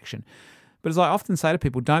initial reaction. But as I often say to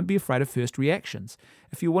people, don't be afraid of first reactions.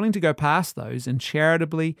 If you're willing to go past those and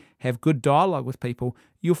charitably have good dialogue with people,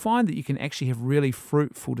 you'll find that you can actually have really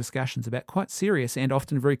fruitful discussions about quite serious and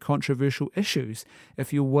often very controversial issues.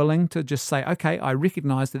 If you're willing to just say, okay, I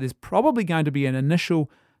recognize that there's probably going to be an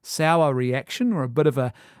initial sour reaction or a bit of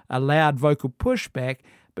a loud vocal pushback,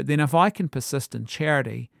 but then if I can persist in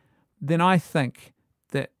charity, then I think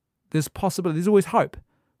that there's always hope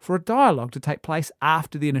for a dialogue to take place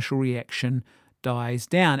after the initial reaction dies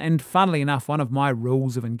down. And funnily enough, one of my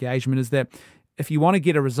rules of engagement is that if you want to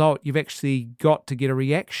get a result, you've actually got to get a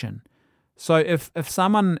reaction. So if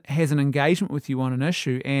someone has an engagement with you on an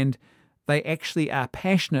issue and they actually are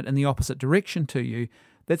passionate in the opposite direction to you,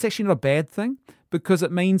 that's actually not a bad thing, because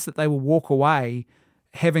it means that they will walk away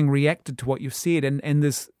having reacted to what you've said, and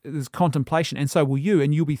there's contemplation, and so will you,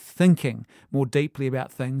 and you'll be thinking more deeply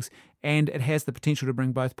about things, and it has the potential to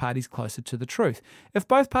bring both parties closer to the truth. If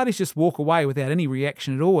both parties just walk away without any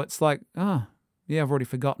reaction at all, it's like, oh, yeah, I've already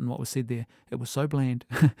forgotten what was said there. It was so bland.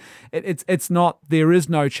 It's not, there is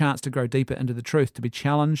no chance to grow deeper into the truth, to be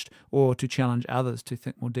challenged or to challenge others to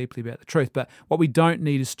think more deeply about the truth. But what we don't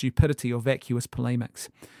need is stupidity or vacuous polemics.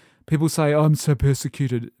 People say, oh, I'm so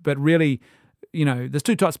persecuted, but really, there's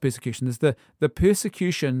two types of persecution. There's the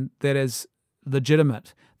persecution that is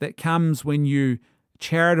legitimate, that comes when you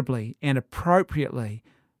charitably and appropriately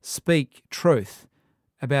speak truth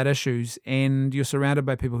about issues and you're surrounded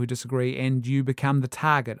by people who disagree and you become the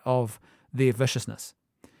target of their viciousness.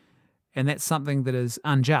 And that's something that is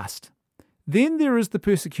unjust. Then there is the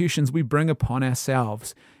persecutions we bring upon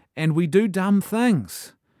ourselves and we do dumb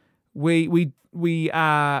things. We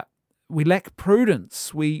lack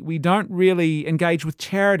prudence. We don't really engage with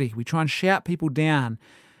charity. We try and shout people down.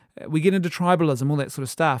 We get into tribalism, all that sort of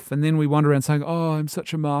stuff. And then we wander around saying, oh, I'm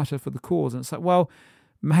such a martyr for the cause. And it's like, well,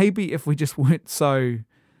 maybe if we just weren't so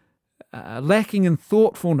lacking in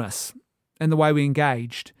thoughtfulness in the way we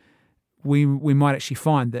engaged, we might actually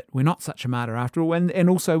find that we're not such a martyr after all. And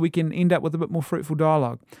also we can end up with a bit more fruitful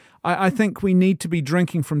dialogue. I think we need to be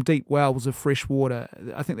drinking from deep wells of fresh water.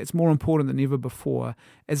 I think that's more important than ever before.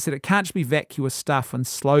 As I said, it can't just be vacuous stuff and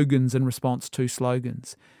slogans in response to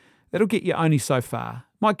slogans. That'll get you only so far.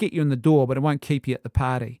 Might get you in the door, but it won't keep you at the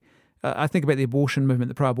party. I think about the abortion movement,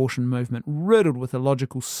 the pro-abortion movement, riddled with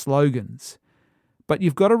illogical slogans. But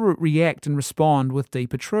you've got to react and respond with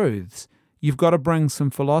deeper truths. You've got to bring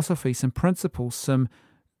some philosophy, some principles, some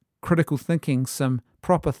critical thinking, some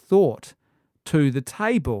proper thought to the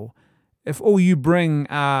table. If all you bring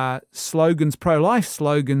are slogans, pro-life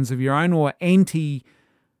slogans of your own, or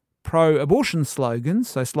anti-pro-abortion slogans,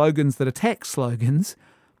 so slogans that attack slogans,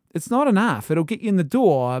 it's not enough. It'll get you in the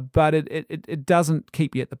door, but it doesn't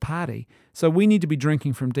keep you at the party. So we need to be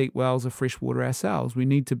drinking from deep wells of fresh water ourselves. We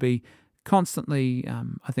need to be constantly,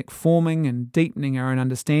 I think, forming and deepening our own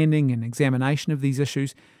understanding and examination of these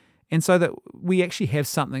issues, and so that we actually have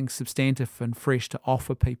something substantive and fresh to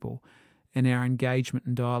offer people in our engagement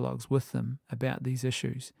and dialogues with them about these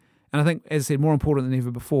issues. And I think, as I said, more important than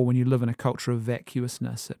ever before, when you live in a culture of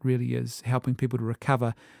vacuousness, it really is helping people to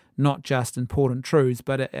recover not just important truths,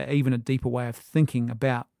 but even a deeper way of thinking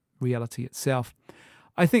about reality itself.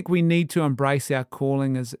 I think we need to embrace our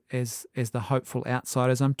calling as the hopeful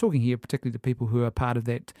outsiders. I'm talking here particularly to people who are part of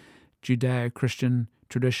that Judeo-Christian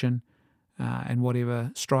tradition and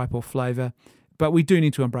whatever stripe or flavour. But we do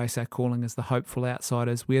need to embrace our calling as the hopeful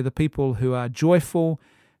outsiders. We are the people who are joyful,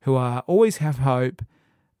 who are always have hope.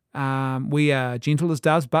 We are gentle as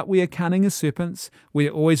doves, but we are cunning as serpents. We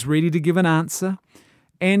are always ready to give an answer.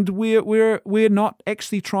 And we're not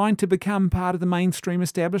actually trying to become part of the mainstream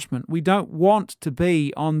establishment. We don't want to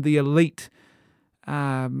be on the elite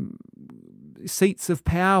seats of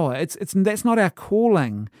power. That's not our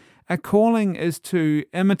calling. Our calling is to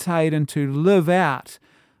imitate and to live out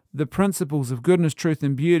the principles of goodness, truth,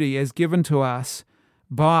 and beauty as given to us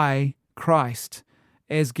by Christ,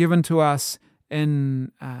 as given to us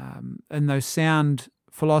in those sound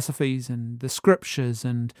philosophies and the scriptures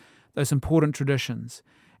and those important traditions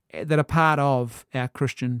that are part of our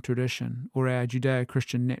Christian tradition or our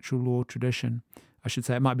Judeo-Christian natural law tradition. I should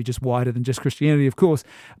say it might be just wider than just Christianity, of course,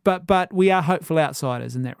 but we are hopeful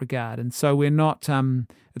outsiders in that regard. And so we're not,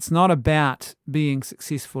 it's not about being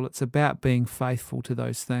successful, it's about being faithful to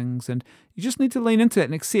those things. And you just need to lean into that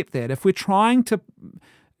and accept that. If we're trying to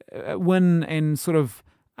win and sort of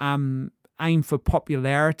aim for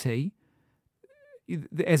popularity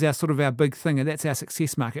as our big thing, and that's our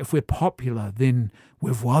success market. If we're popular, then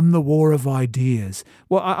we've won the war of ideas.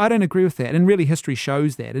 Well, I don't agree with that. And really history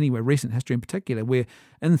shows that anyway, recent history in particular, where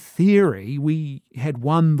in theory we had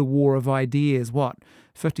won the war of ideas,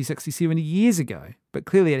 50, 60, 70 years ago. But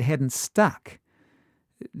clearly it hadn't stuck.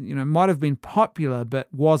 It might have been popular, but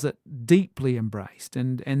was it deeply embraced?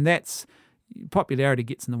 And that's, popularity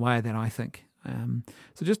gets in the way of that, I think.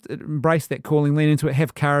 So just embrace that calling, lean into it,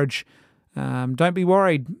 have courage. Don't be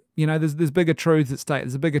worried. There's bigger truths at stake.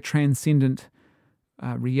 There's a bigger transcendent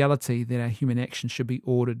reality that our human action should be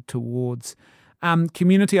ordered towards.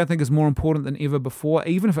 Community, I think, is more important than ever before,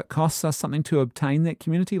 even if it costs us something to obtain that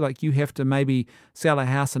community. Like you have to maybe sell a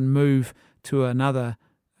house and move to another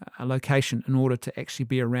location in order to actually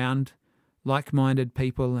be around like-minded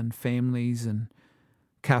people and families and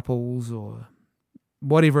couples or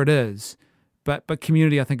whatever it is. But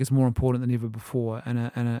community, I think, is more important than ever before, and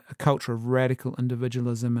a culture of radical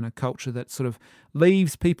individualism, and a culture that sort of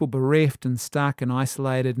leaves people bereft and stuck and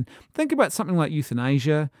isolated. And think about something like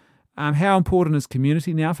euthanasia. How important is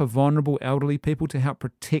community now for vulnerable elderly people to help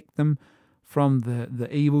protect them from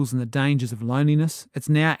the evils and the dangers of loneliness? It's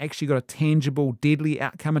now actually got a tangible, deadly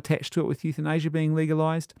outcome attached to it with euthanasia being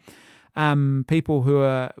legalised. People who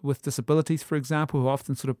are with disabilities, for example, who are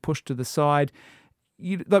often sort of pushed to the side.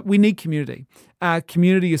 We need community.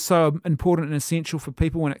 Community is so important and essential for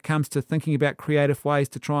people when it comes to thinking about creative ways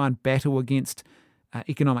to try and battle against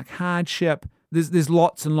economic hardship. There's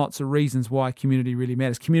lots and lots of reasons why community really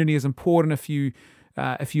matters. Community is important if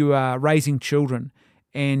you are raising children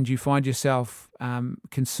and you find yourself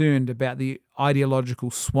concerned about the ideological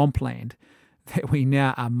swampland that we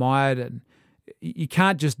now are mired in. You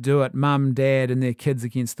can't just do it, mum, dad, and their kids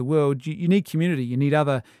against the world. You need community. You need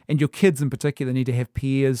other, and your kids in particular need to have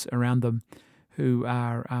peers around them who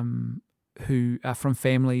are from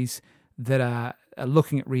families that are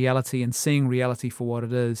looking at reality and seeing reality for what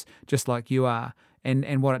it is, just like you are.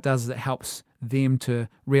 And what it does is it helps them to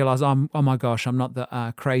realise, oh my gosh, I'm not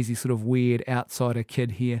the crazy sort of weird outsider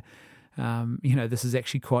kid here. This is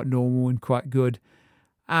actually quite normal and quite good.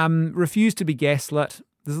 Refuse to be gaslit.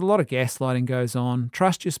 There's a lot of gaslighting goes on.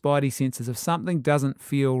 Trust your spidey senses. If something doesn't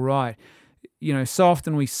feel right, so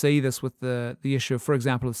often we see this with the issue of, for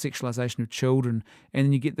example, of sexualization of children, and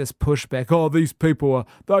then you get this pushback, oh, these people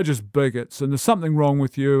they're just bigots, and there's something wrong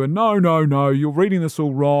with you, and no, you're reading this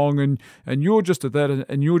all wrong, and you're just a that,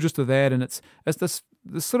 and you're just a that, and it's this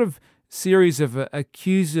sort of series of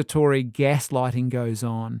accusatory gaslighting goes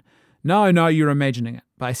on. No, you're imagining it,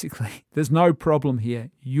 basically. There's no problem here.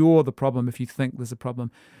 You're the problem if you think there's a problem.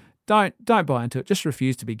 Don't buy into it. Just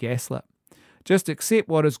refuse to be gaslit. Just accept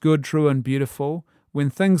what is good, true, and beautiful. When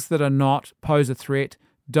things that are not pose a threat,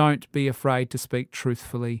 don't be afraid to speak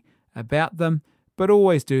truthfully about them, but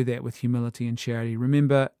always do that with humility and charity.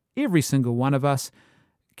 Remember, every single one of us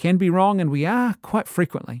can be wrong, and we are quite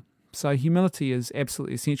frequently. So humility is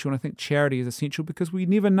absolutely essential, and I think charity is essential because we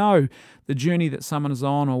never know the journey that someone is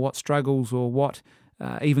on, or what struggles or what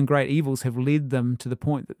even great evils have led them to the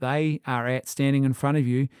point that they are at standing in front of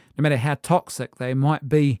you. No matter how toxic they might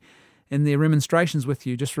be in their remonstrations with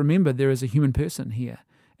you, just remember there is a human person here.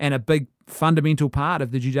 And a big fundamental part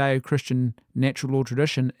of the Judeo-Christian natural law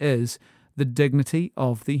tradition is the dignity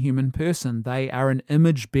of the human person. They are an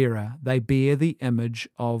image bearer. They bear the image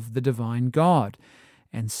of the divine God.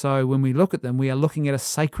 And so when we look at them, we are looking at a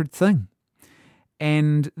sacred thing.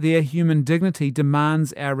 And their human dignity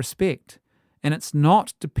demands our respect. And it's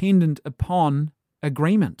not dependent upon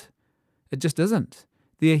agreement. It just isn't.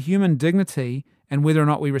 Their human dignity and whether or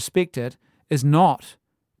not we respect it is not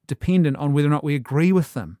dependent on whether or not we agree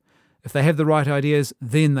with them. If they have the right ideas,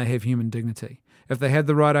 then they have human dignity. If they have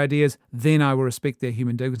the right ideas, then I will respect their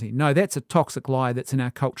human dignity. No, that's a toxic lie that's in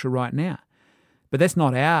our culture right now. But that's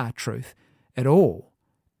not our truth at all.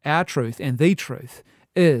 Our truth, and the truth,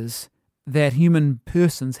 is that human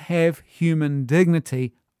persons have human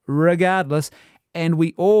dignity regardless, and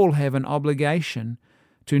we all have an obligation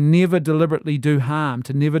to never deliberately do harm,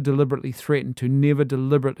 to never deliberately threaten, to never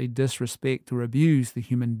deliberately disrespect or abuse the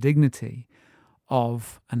human dignity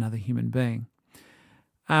of another human being.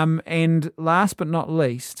 And last but not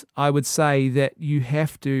least, I would say that you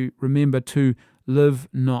have to remember to live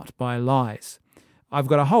not by lies. I've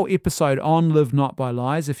got a whole episode on Live Not by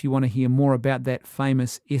Lies if you want to hear more about that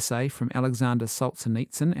famous essay from Alexander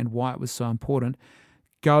Solzhenitsyn and why it was so important.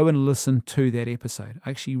 Go and listen to that episode.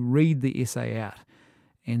 Actually read the essay out.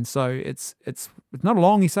 And so it's not a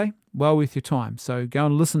long essay, well worth your time. So go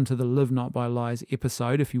and listen to the Live Not by Lies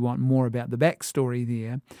episode if you want more about the backstory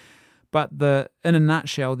there. But in a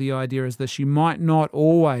nutshell, the idea is this: you might not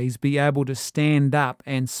always be able to stand up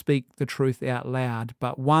and speak the truth out loud,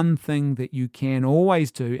 but one thing that you can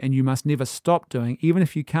always do, and you must never stop doing, even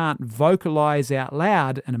if you can't vocalize out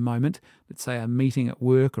loud in a moment, let's say a meeting at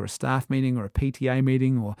work or a staff meeting or a PTA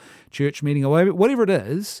meeting or church meeting or whatever it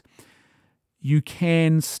is, you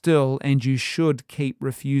can still and you should keep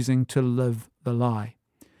refusing to live the lie.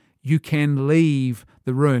 You can leave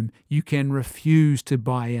the room. You can refuse to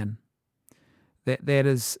buy in. That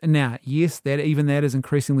is now, yes, that is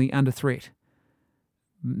increasingly under threat.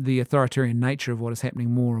 The authoritarian nature of what is happening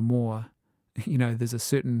more and more, there's a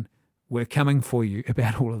certain we're coming for you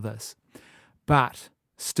about all of this. But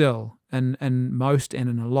still, in most and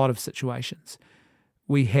in a lot of situations,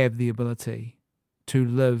 we have the ability to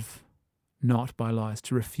live not by lies,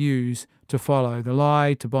 to refuse to follow the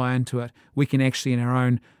lie, to buy into it. We can actually, in our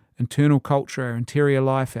own internal culture, our interior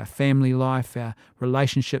life, our family life, our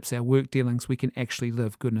relationships, our work dealings, we can actually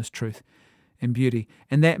live goodness, truth, and beauty.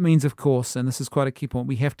 And that means, of course, and this is quite a key point,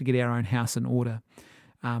 we have to get our own house in order.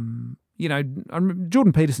 Jordan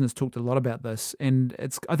Peterson has talked a lot about this, and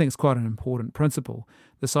I think it's quite an important principle,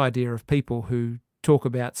 this idea of people who talk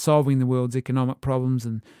about solving the world's economic problems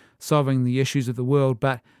and solving the issues of the world,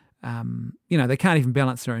 but they can't even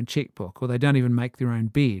balance their own checkbook, or they don't even make their own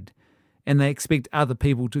bed, and they expect other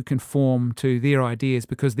people to conform to their ideas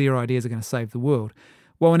because their ideas are going to save the world.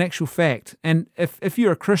 Well, in actual fact, and if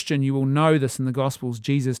you're a Christian, you will know this in the Gospels,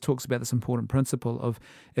 Jesus talks about this important principle of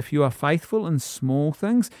if you are faithful in small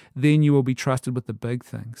things, then you will be trusted with the big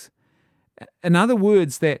things. In other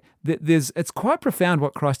words, it's quite profound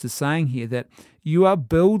what Christ is saying here, that you are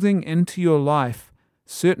building into your life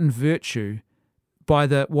certain virtue by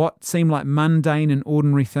what seem like mundane and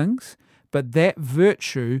ordinary things, but that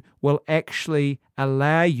virtue will actually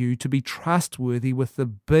allow you to be trustworthy with the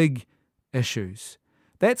big issues.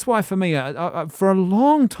 That's why for me, for a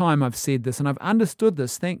long time I've said this, and I've understood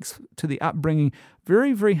this thanks to the upbringing,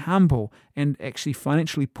 very, very humble and actually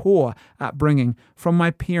financially poor upbringing from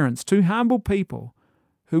my parents, two humble people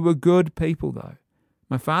who were good people though.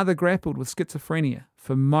 My father grappled with schizophrenia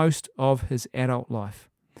for most of his adult life.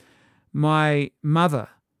 My mother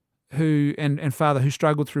and father who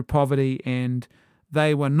struggled through poverty, and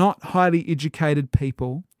they were not highly educated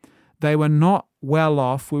people. They were not well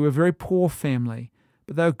off. We were a very poor family.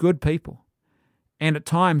 But they were good people, and at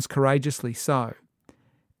times courageously so.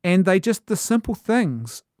 And the simple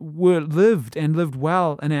things were lived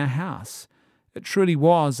well in our house. It truly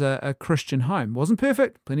was a Christian home. Wasn't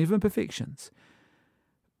perfect, plenty of imperfections.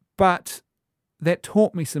 But that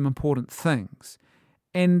taught me some important things.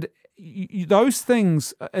 And those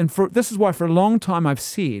things, this is why for a long time I've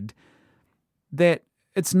said that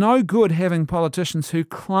it's no good having politicians who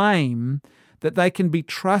claim that they can be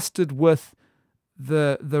trusted with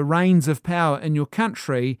the reins of power in your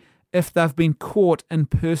country if they've been caught in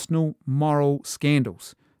personal moral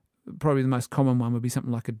scandals. Probably the most common one would be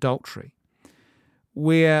something like adultery,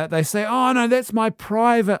 where they say, oh no, that's my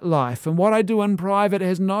private life, and what I do in private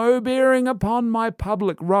has no bearing upon my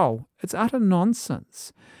public role. It's utter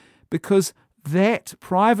nonsense, because that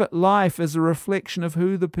private life is a reflection of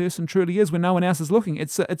who the person truly is when no one else is looking.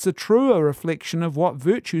 It's a truer reflection of what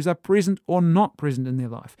virtues are present or not present in their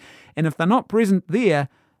life. And if they're not present there,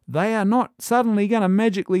 they are not suddenly going to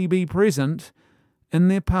magically be present in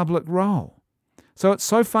their public role. So it's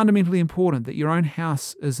so fundamentally important that your own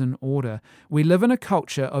house is in order. We live in a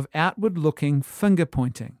culture of outward-looking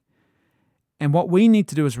finger-pointing. And what we need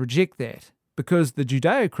to do is reject that, because the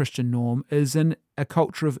Judeo-Christian norm is in a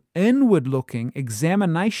culture of inward-looking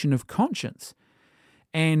examination of conscience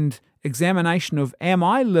and examination of, am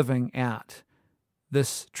I living out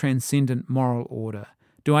this transcendent moral order?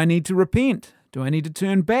 Do I need to repent? Do I need to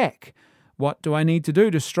turn back? What do I need to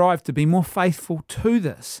do to strive to be more faithful to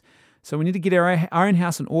this? So we need to get our own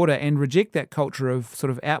house in order and reject that culture of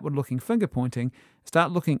sort of outward-looking finger-pointing,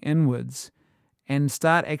 start looking inwards, and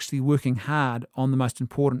start actually working hard on the most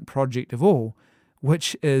important project of all,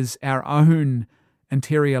 which is our own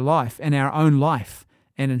interior life and our own life,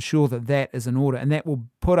 and ensure that that is in order. And that will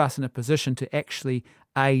put us in a position to actually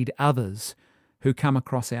aid others who come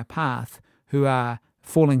across our path, who are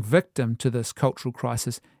falling victim to this cultural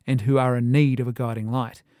crisis and who are in need of a guiding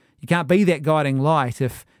light. You can't be that guiding light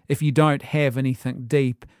if you don't have anything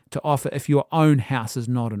deep to offer, if your own house is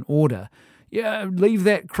not in order. Yeah, leave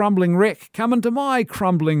that crumbling wreck. Come into my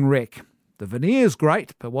crumbling wreck. The veneer's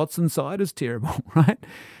great, but what's inside is terrible, right?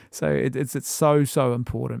 So it's so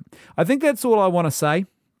important. I think that's all I want to say.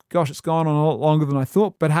 Gosh, it's gone on a lot longer than I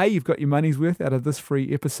thought, but hey, you've got your money's worth out of this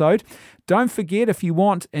free episode. Don't forget, if you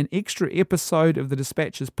want an extra episode of the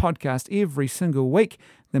Dispatches podcast every single week,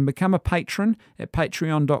 then become a patron at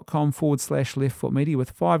patreon.com/leftfootmedia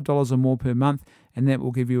with $5 or more per month, and that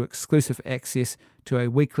will give you exclusive access to a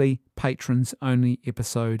weekly patrons-only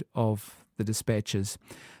episode of the Dispatches.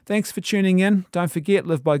 Thanks for tuning in. Don't forget,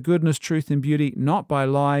 live by goodness, truth, and beauty, not by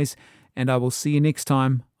lies, and I will see you next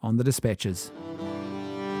time on the Dispatches.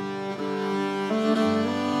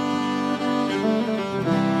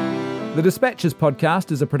 The Dispatches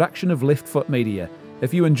podcast is a production of Left Foot Media.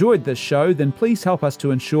 If you enjoyed this show, then please help us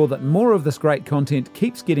to ensure that more of this great content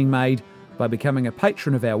keeps getting made by becoming a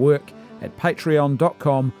patron of our work at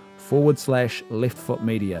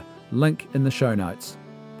patreon.com/leftfootmedia. Link in the show notes.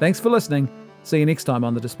 Thanks for listening. See you next time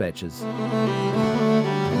on the Dispatches.